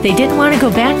Moses. They didn't want to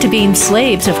go back to being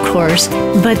slaves, of course,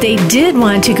 but they did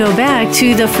want to go back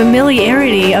to the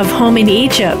familiarity of home in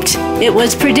Egypt. It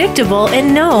was predictable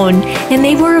and known, and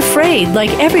they were afraid, like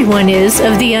everyone is,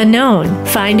 of the unknown.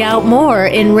 Find out more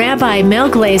in Rabbi Mel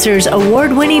Glazer's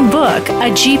award-winning book,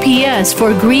 A GPS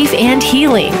for Grief and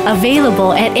Healing,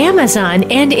 available at Amazon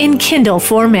and in Kindle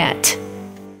format.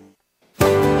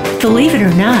 Believe it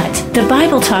or not, the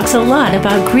Bible talks a lot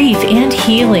about grief and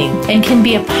healing and can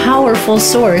be a powerful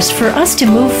source for us to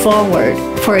move forward.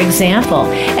 For example,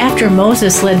 after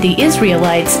Moses led the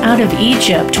Israelites out of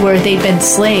Egypt where they'd been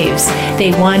slaves,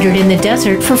 they wandered in the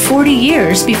desert for 40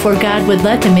 years before God would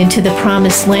let them into the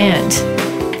promised land.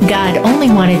 God only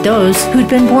wanted those who'd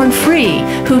been born free,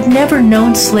 who'd never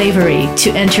known slavery,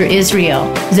 to enter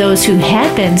Israel. Those who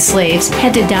had been slaves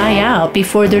had to die out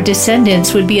before their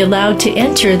descendants would be allowed to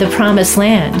enter the promised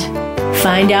land.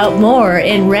 Find out more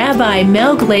in Rabbi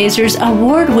Mel Glazer's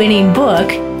award-winning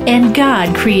book, And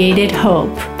God Created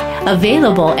Hope.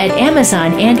 Available at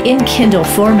Amazon and in Kindle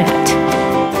format.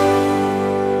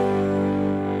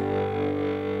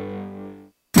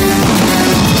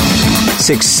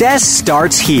 Success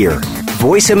starts here.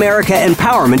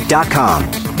 VoiceAmericaEmpowerment.com.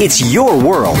 It's your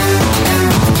world.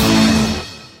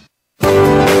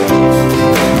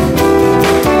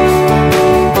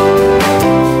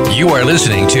 You are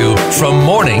listening to From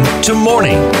Morning to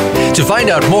Morning. To find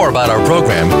out more about our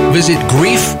program, visit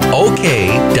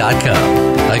griefok.com.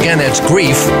 Again, that's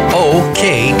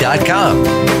griefok.com.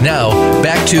 Now,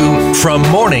 back to From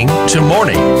Morning to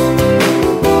Morning.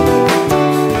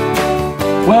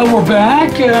 Well, we're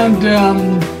back, and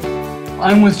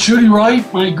I'm with Judy Wright,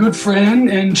 my good friend,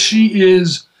 and she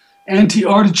is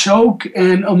anti-artichoke,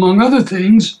 and among other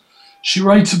things, she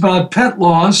writes about pet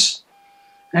loss,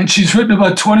 and she's written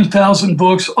about 20,000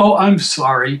 books. Oh, I'm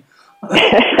sorry.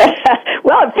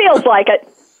 Well, it feels like it.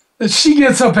 She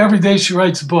gets up every day, she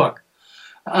writes a book.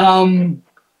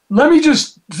 Let me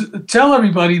just tell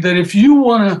everybody that if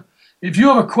you have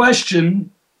a question,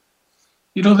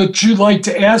 that you'd like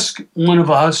to ask one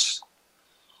of us,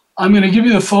 I'm going to give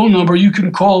you the phone number. You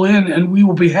can call in and we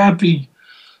will be happy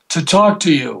to talk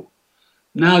to you.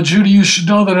 Now, Judy, you should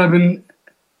know that I've been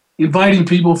inviting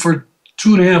people for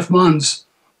 2.5 months.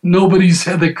 Nobody's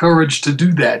had the courage to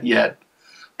do that yet.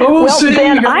 But we'll see.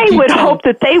 Then I would hope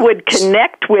that they would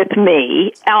connect with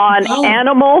me on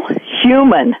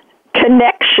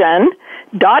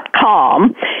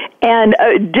animalhumanconnection.com. And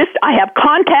I have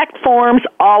contact forms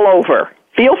all over.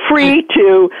 Feel free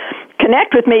to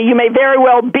connect with me. You may very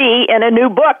well be in a new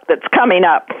book that's coming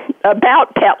up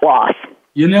about pet loss.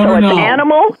 You never know. It's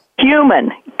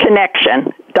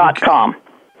animalhumanconnection.com.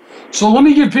 So let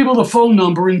me give people the phone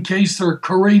number in case they're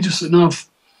courageous enough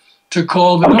to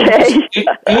call. The number is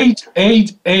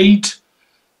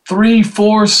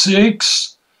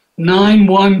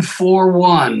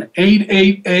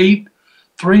 888-346-9141.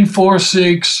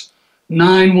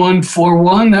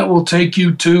 888-346-9141. That will take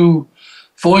you to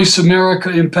Voice America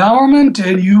Empowerment,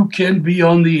 and you can be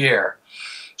on the air.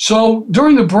 So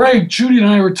during the break, Judy and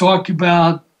I were talking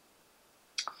about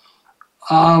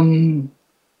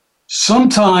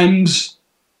sometimes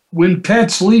when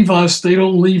pets leave us, they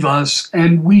don't leave us,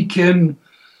 and we can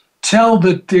tell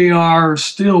that they are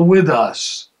still with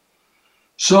us.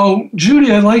 So,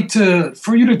 Judy, I'd like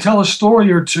for you to tell a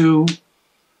story or two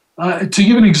to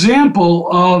give an example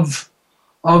of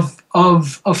a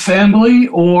family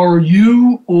or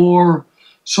you or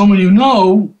someone you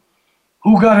know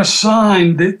who got a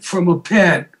sign from a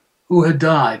pet who had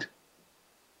died.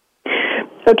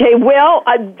 Okay, well,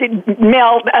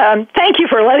 Mel, thank you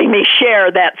for letting me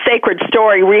share that sacred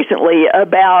story recently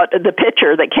about the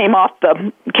picture that came off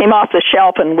the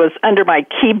shelf and was under my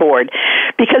keyboard,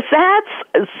 because that's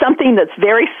something that's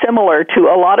very similar to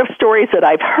a lot of stories that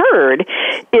I've heard,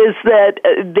 is that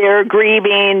they're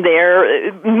grieving,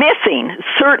 they're missing,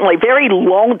 certainly very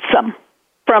lonesome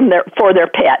for their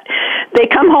pet. They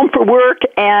come home from work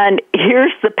and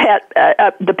here's the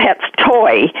pet's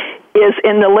toy is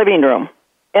in the living room.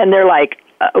 And they're like,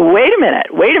 wait a minute.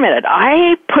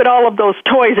 I put all of those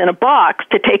toys in a box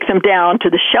to take them down to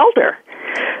the shelter.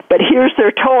 But here's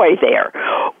their toy there.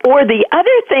 Or the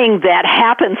other thing that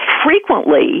happens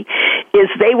frequently is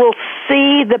they will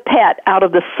see the pet out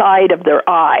of the side of their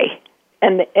eye.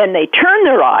 And they turn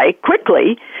their eye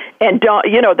quickly and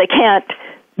they can't,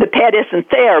 the pet isn't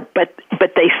there, but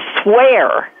they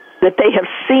swear that they have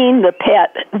seen the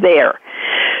pet there.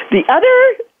 The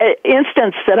other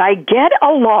instance that I get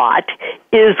a lot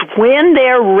is when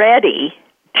they're ready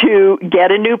to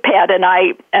get a new pet, and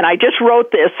I just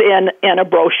wrote this in a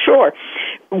brochure.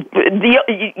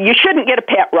 You shouldn't get a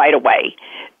pet right away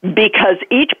because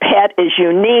each pet is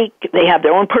unique. They have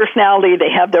their own personality.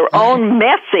 They have their own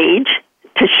message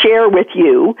to share with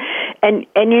you, and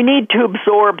you need to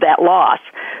absorb that loss.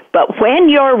 But when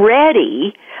you're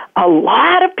ready, a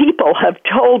lot of people have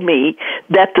told me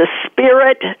that the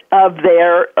spirit of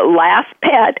their last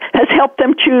pet has helped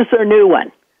them choose their new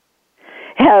one,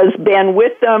 has been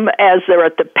with them as they're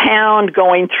at the pound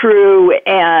going through,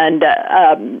 and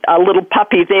a little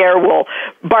puppy there will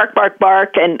bark, bark,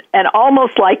 bark, and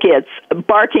almost like it's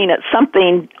barking at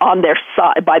something on their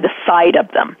side, by the side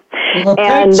of them. Well,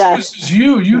 and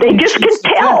you they just can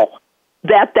tell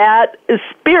that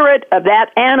spirit of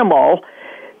that animal,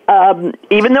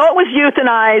 even though it was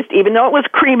euthanized, even though it was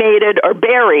cremated or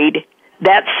buried,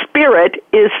 that spirit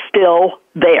is still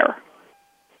there.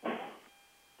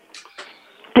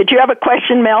 Did you have a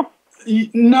question, Mel?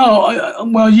 No.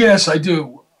 Well, yes, I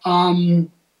do. I've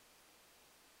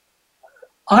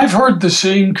heard the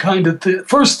same kind of thing.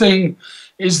 First thing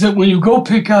is that when you go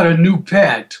pick out a new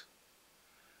pet,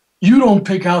 you don't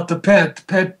pick out the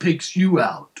pet picks you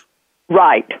out.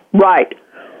 Right.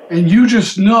 And you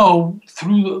just know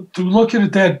through looking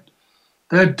at that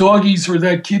doggy's or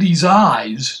that kitty's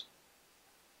eyes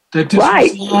that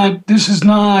this is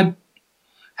not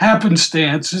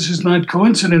happenstance, this is not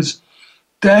coincidence.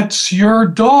 That's your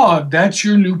dog. That's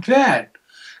your new pet.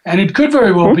 And it could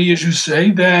very well be, as you say,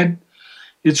 that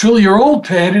it's really your old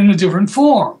pet in a different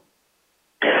form.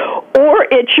 Or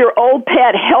it's your old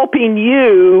pet helping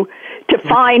you to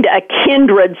find a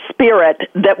kindred spirit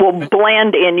that will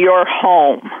blend in your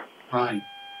home. Right.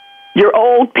 Your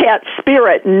old pet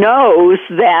spirit knows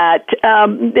that,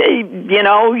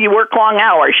 you work long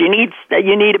hours. You need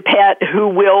a pet who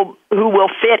will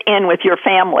fit in with your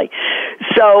family.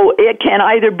 So it can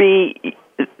either be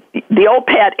the old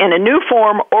pet in a new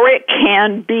form, or it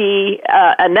can be,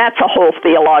 and that's a whole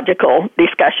theological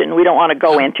discussion we don't want to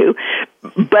go into,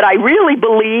 but I really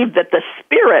believe that the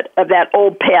spirit of that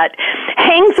old pet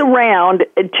hangs around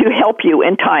to help you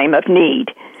in time of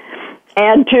need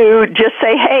and to just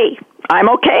say, hey, I'm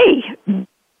okay.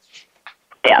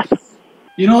 Yes.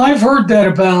 I've heard that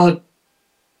about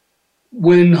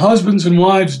when husbands and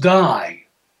wives die.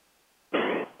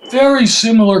 Very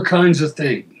similar kinds of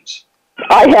things.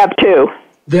 I have too.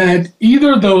 That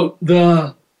either the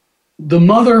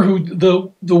mother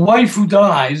the wife who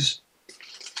dies,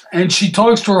 and she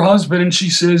talks to her husband and she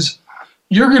says,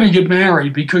 "You're going to get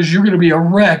married because you're going to be a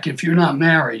wreck if you're not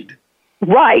married."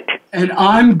 Right. And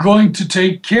I'm going to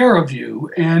take care of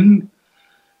you. And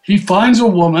he finds a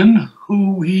woman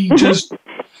who he just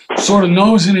sort of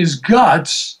knows in his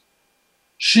guts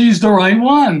she's the right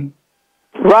one.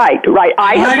 Right.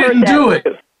 I didn't do it.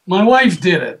 My wife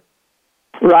did it.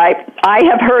 Right. I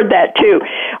have heard that too.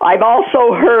 I've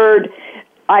also heard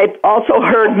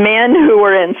men who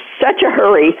were in such a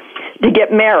hurry to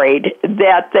get married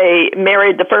that they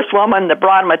married the first woman that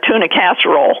brought them a tuna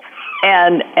casserole.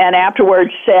 And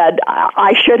afterwards said,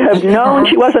 I should have known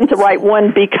she wasn't the right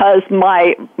one because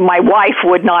my wife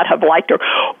would not have liked her.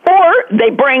 Or they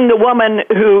bring the woman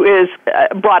who is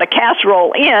brought a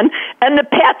casserole in, and the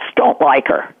pets don't like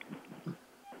her.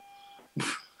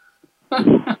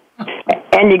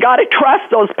 And you got to trust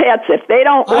those pets if they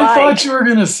don't like. I thought you were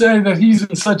going to say that he's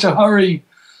in such a hurry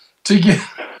to get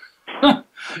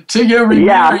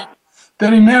remarried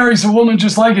that he marries a woman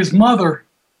just like his mother.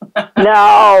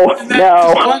 No.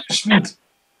 Punishment.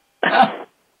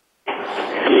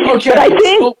 Okay.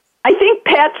 But I think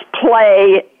pets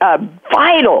play a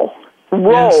vital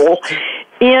role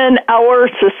in our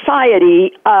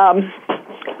society.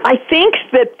 I think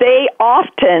that they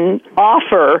often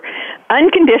offer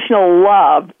unconditional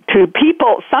love to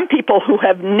some people who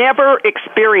have never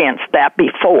experienced that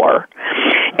before.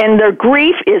 And their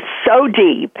grief is so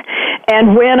deep.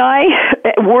 And when I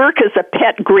work as a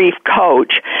pet grief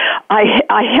coach,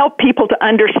 I help people to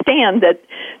understand that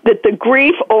the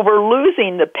grief over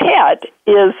losing the pet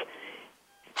is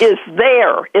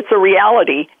there. It's a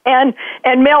reality. And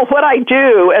Mel, what I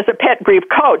do as a pet grief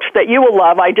coach that you will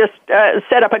love, I just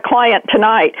set up a client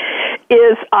tonight,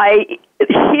 is I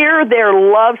hear their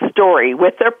love story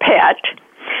with their pet,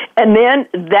 and then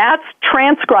that's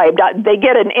transcribed. They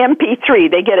get an MP3,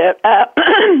 they get a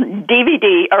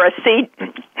DVD or a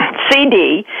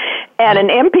CD and an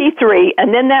MP3,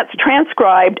 and then that's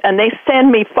transcribed, and they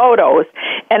send me photos,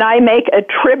 and I make a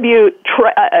tribute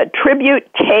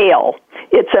tale.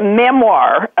 It's a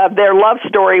memoir of their love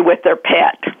story with their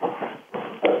pet.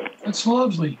 That's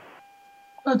lovely.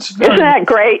 Isn't that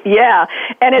great? Yeah.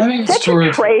 And it's such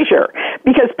a treasure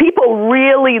because people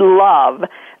really love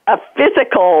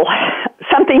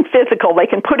something physical they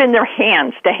can put in their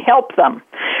hands to help them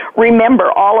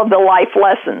remember all of the life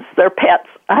lessons their pets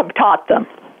have taught them.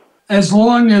 As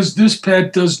long as this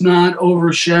pet does not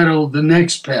overshadow the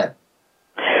next pet.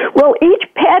 Well, each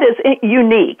pet is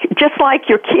unique, just like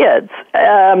your kids.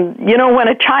 When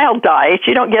a child dies,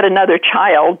 you don't get another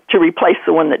child to replace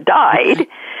the one that died.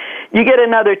 You get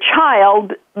another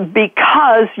child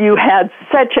because you had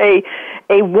such a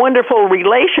a wonderful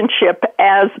relationship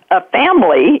as a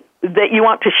family, that you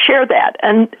want to share that.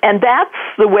 And that's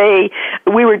the way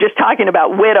we were just talking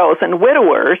about widows and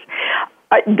widowers.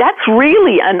 That's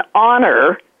really an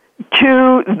honor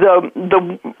to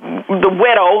the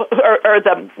widow or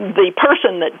the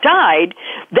person that died.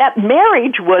 That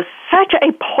marriage was such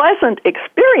a pleasant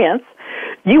experience.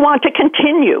 You want to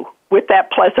continue with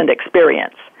that pleasant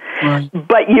experience. Right.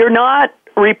 But you're not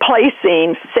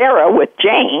replacing Sarah with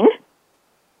Jane.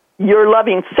 You're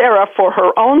loving Sarah for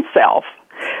her own self,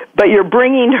 but you're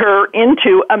bringing her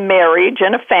into a marriage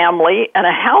and a family and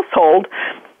a household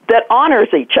that honors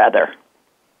each other.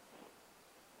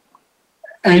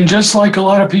 And just like a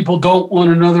lot of people don't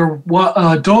want another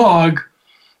dog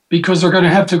because they're going to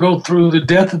have to go through the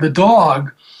death of the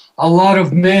dog, a lot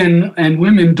of men and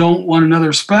women don't want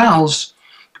another spouse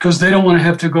because they don't want to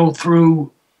have to go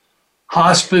through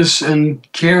hospice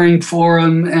and caring for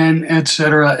them and et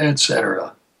cetera, et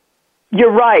cetera.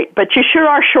 You're right, but you sure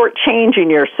are shortchanging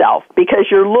yourself, because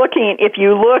you're looking, if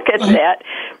you look at that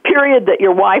period that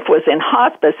your wife was in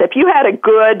hospice, if you had a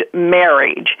good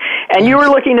marriage and you were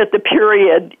looking at the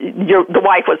period the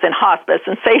wife was in hospice,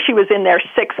 and say she was in there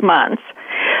 6 months,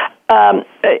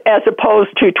 as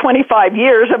opposed to 25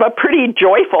 years of a pretty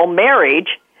joyful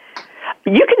marriage,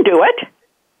 you can do it.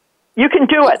 You can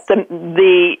do it.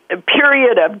 The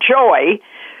period of joy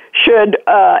should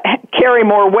carry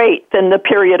more weight than the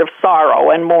period of sorrow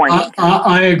and mourning.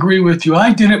 I agree with you.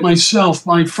 I did it myself.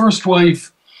 My first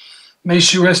wife, may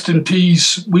she rest in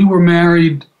peace, we were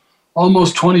married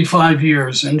almost 25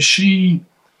 years. And she,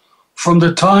 from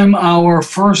the time our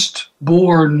first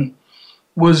born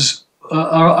was,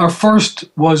 our first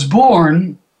was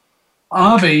born,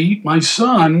 Avi, my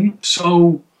son,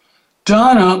 so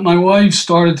Donna, my wife,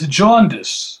 started to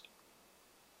jaundice.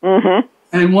 Mm-hmm.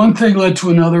 And one thing led to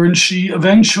another, and she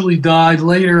eventually died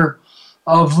later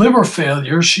of liver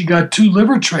failure. She got 2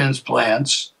 liver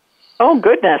transplants. Oh,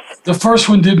 goodness. The first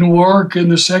one didn't work,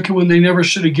 and the second one they never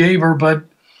should have gave her, but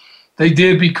they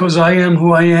did because I am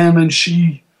who I am, and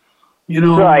she,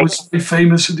 right. was very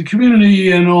famous in the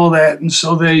community and all that, and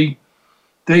so they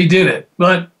did it.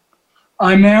 But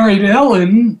I married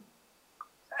Ellen,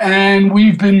 and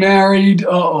we've been married,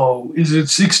 is it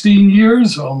 16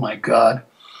 years? Oh, my God.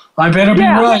 I better be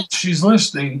right. She's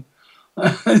listening.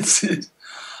 That's it.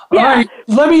 All right.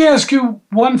 Let me ask you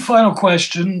one final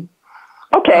question.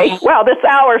 Okay. Wow, this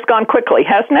hour's gone quickly,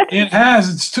 hasn't it? It has.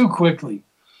 It's too quickly.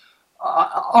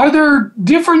 Are there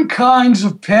different kinds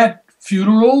of pet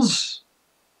funerals?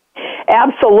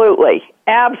 Absolutely.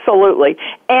 Absolutely.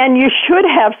 And you should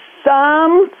have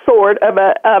some sort of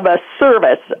a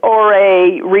service or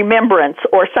a remembrance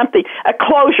or something, a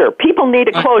closure. People need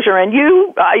a closure, and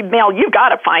Mel, you've got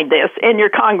to find this in your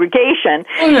congregation.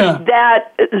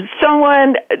 That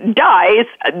someone dies,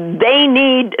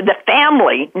 the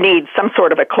family needs some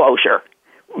sort of a closure,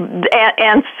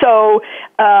 and so.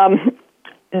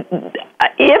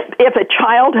 If a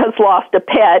child has lost a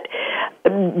pet,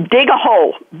 dig a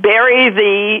hole, bury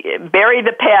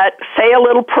the pet, say a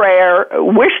little prayer,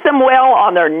 wish them well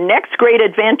on their next great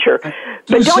adventure,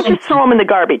 but don't just throw them in the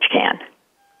garbage can.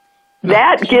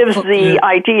 That gives the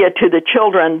idea to the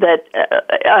children that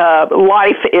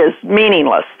life is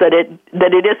meaningless, that it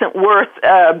isn't worth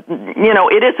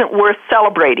it isn't worth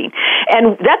celebrating,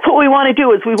 and that's what we want to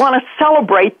do. Is we want to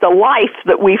celebrate the life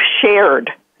that we've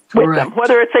shared with them,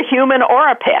 whether it's a human or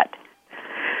a pet.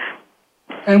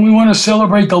 And we want to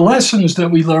celebrate the lessons that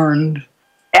we learned.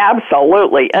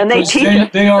 Absolutely. And they teach us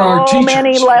they are our teachers.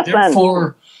 Many lessons.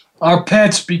 Therefore, our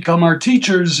pets become our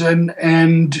teachers and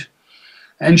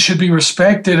should be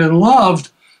respected and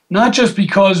loved, not just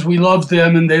because we love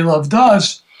them and they loved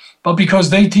us, but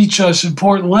because they teach us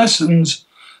important lessons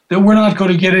that we're not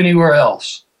going to get anywhere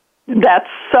else. That's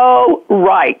so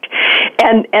right.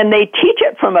 And they teach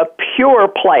it from a pure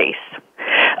place.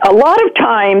 A lot of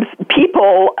times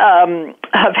people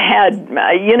have had,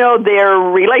 their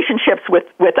relationships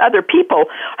with other people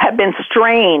have been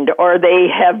strained, or they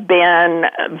have been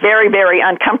very, very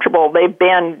uncomfortable. They've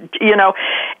been,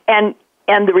 and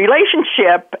the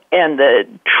relationship and the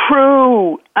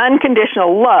true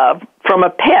unconditional love from a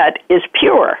pet is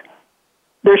pure.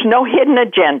 There's no hidden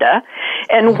agenda.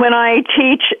 And when I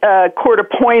teach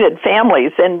court-appointed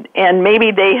families, and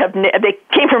maybe they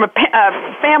came from a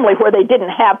family where they didn't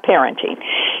have parenting,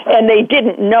 and they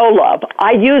didn't know love,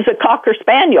 I use a Cocker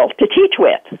Spaniel to teach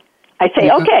with. I say,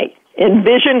 okay,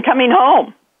 envision coming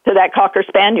home to that Cocker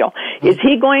Spaniel. Is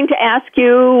he going to ask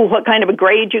you what kind of a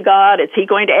grade you got? Is he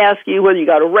going to ask you whether you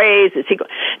got a raise?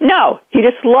 No, he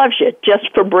just loves you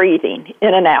just for breathing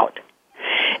in and out.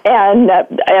 And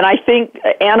I think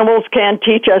animals can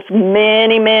teach us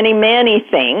many, many, many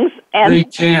things. And they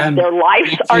can. Their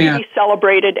lives are to be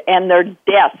celebrated, and their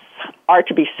deaths are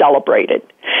to be celebrated.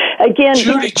 Again,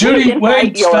 Judy,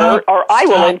 wait, stop. Or I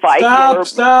will invite your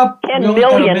 10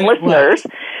 million listeners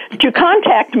to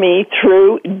contact me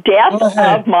through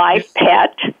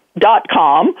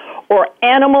deathofmypet.com or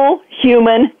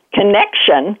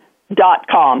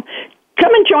animalhumanconnection.com.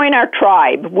 Come and join our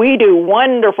tribe. We do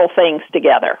wonderful things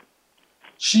together.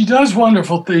 She does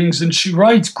wonderful things, and she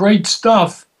writes great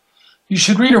stuff. You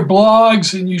should read her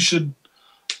blogs, and you should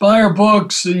buy her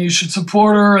books, and you should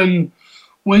support her. And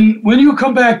when you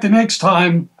come back the next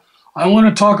time, I want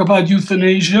to talk about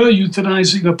euthanasia,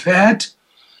 euthanizing a pet.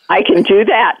 I can do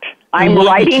that. I'm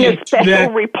writing a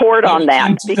special report on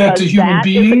that because that is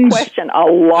a question a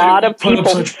lot of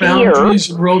people fear.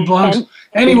 Roadblocks.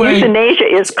 Anyway, euthanasia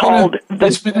is called.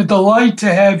 It's been a delight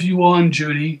to have you on,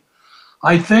 Judy.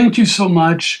 I thank you so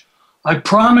much. I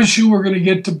promise you we're going to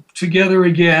get together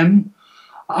again.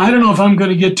 I don't know if I'm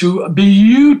going to get to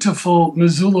beautiful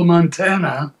Missoula,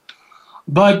 Montana,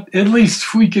 but at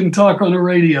least we can talk on the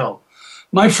radio.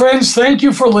 My friends, thank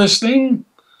you for listening.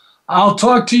 I'll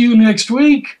talk to you next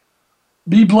week.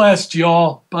 Be blessed,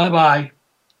 y'all. Bye-bye.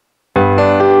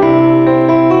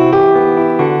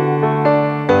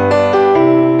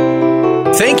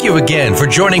 Thank you again for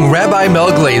joining Rabbi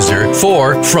Mel Glazer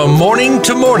for From Morning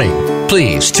to Morning.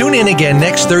 Please tune in again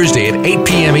next Thursday at 8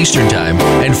 p.m. Eastern Time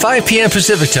and 5 p.m.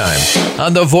 Pacific Time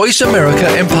on the Voice America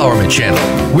Empowerment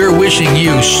Channel. We're wishing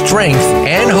you strength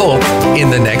and hope in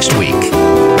the next week.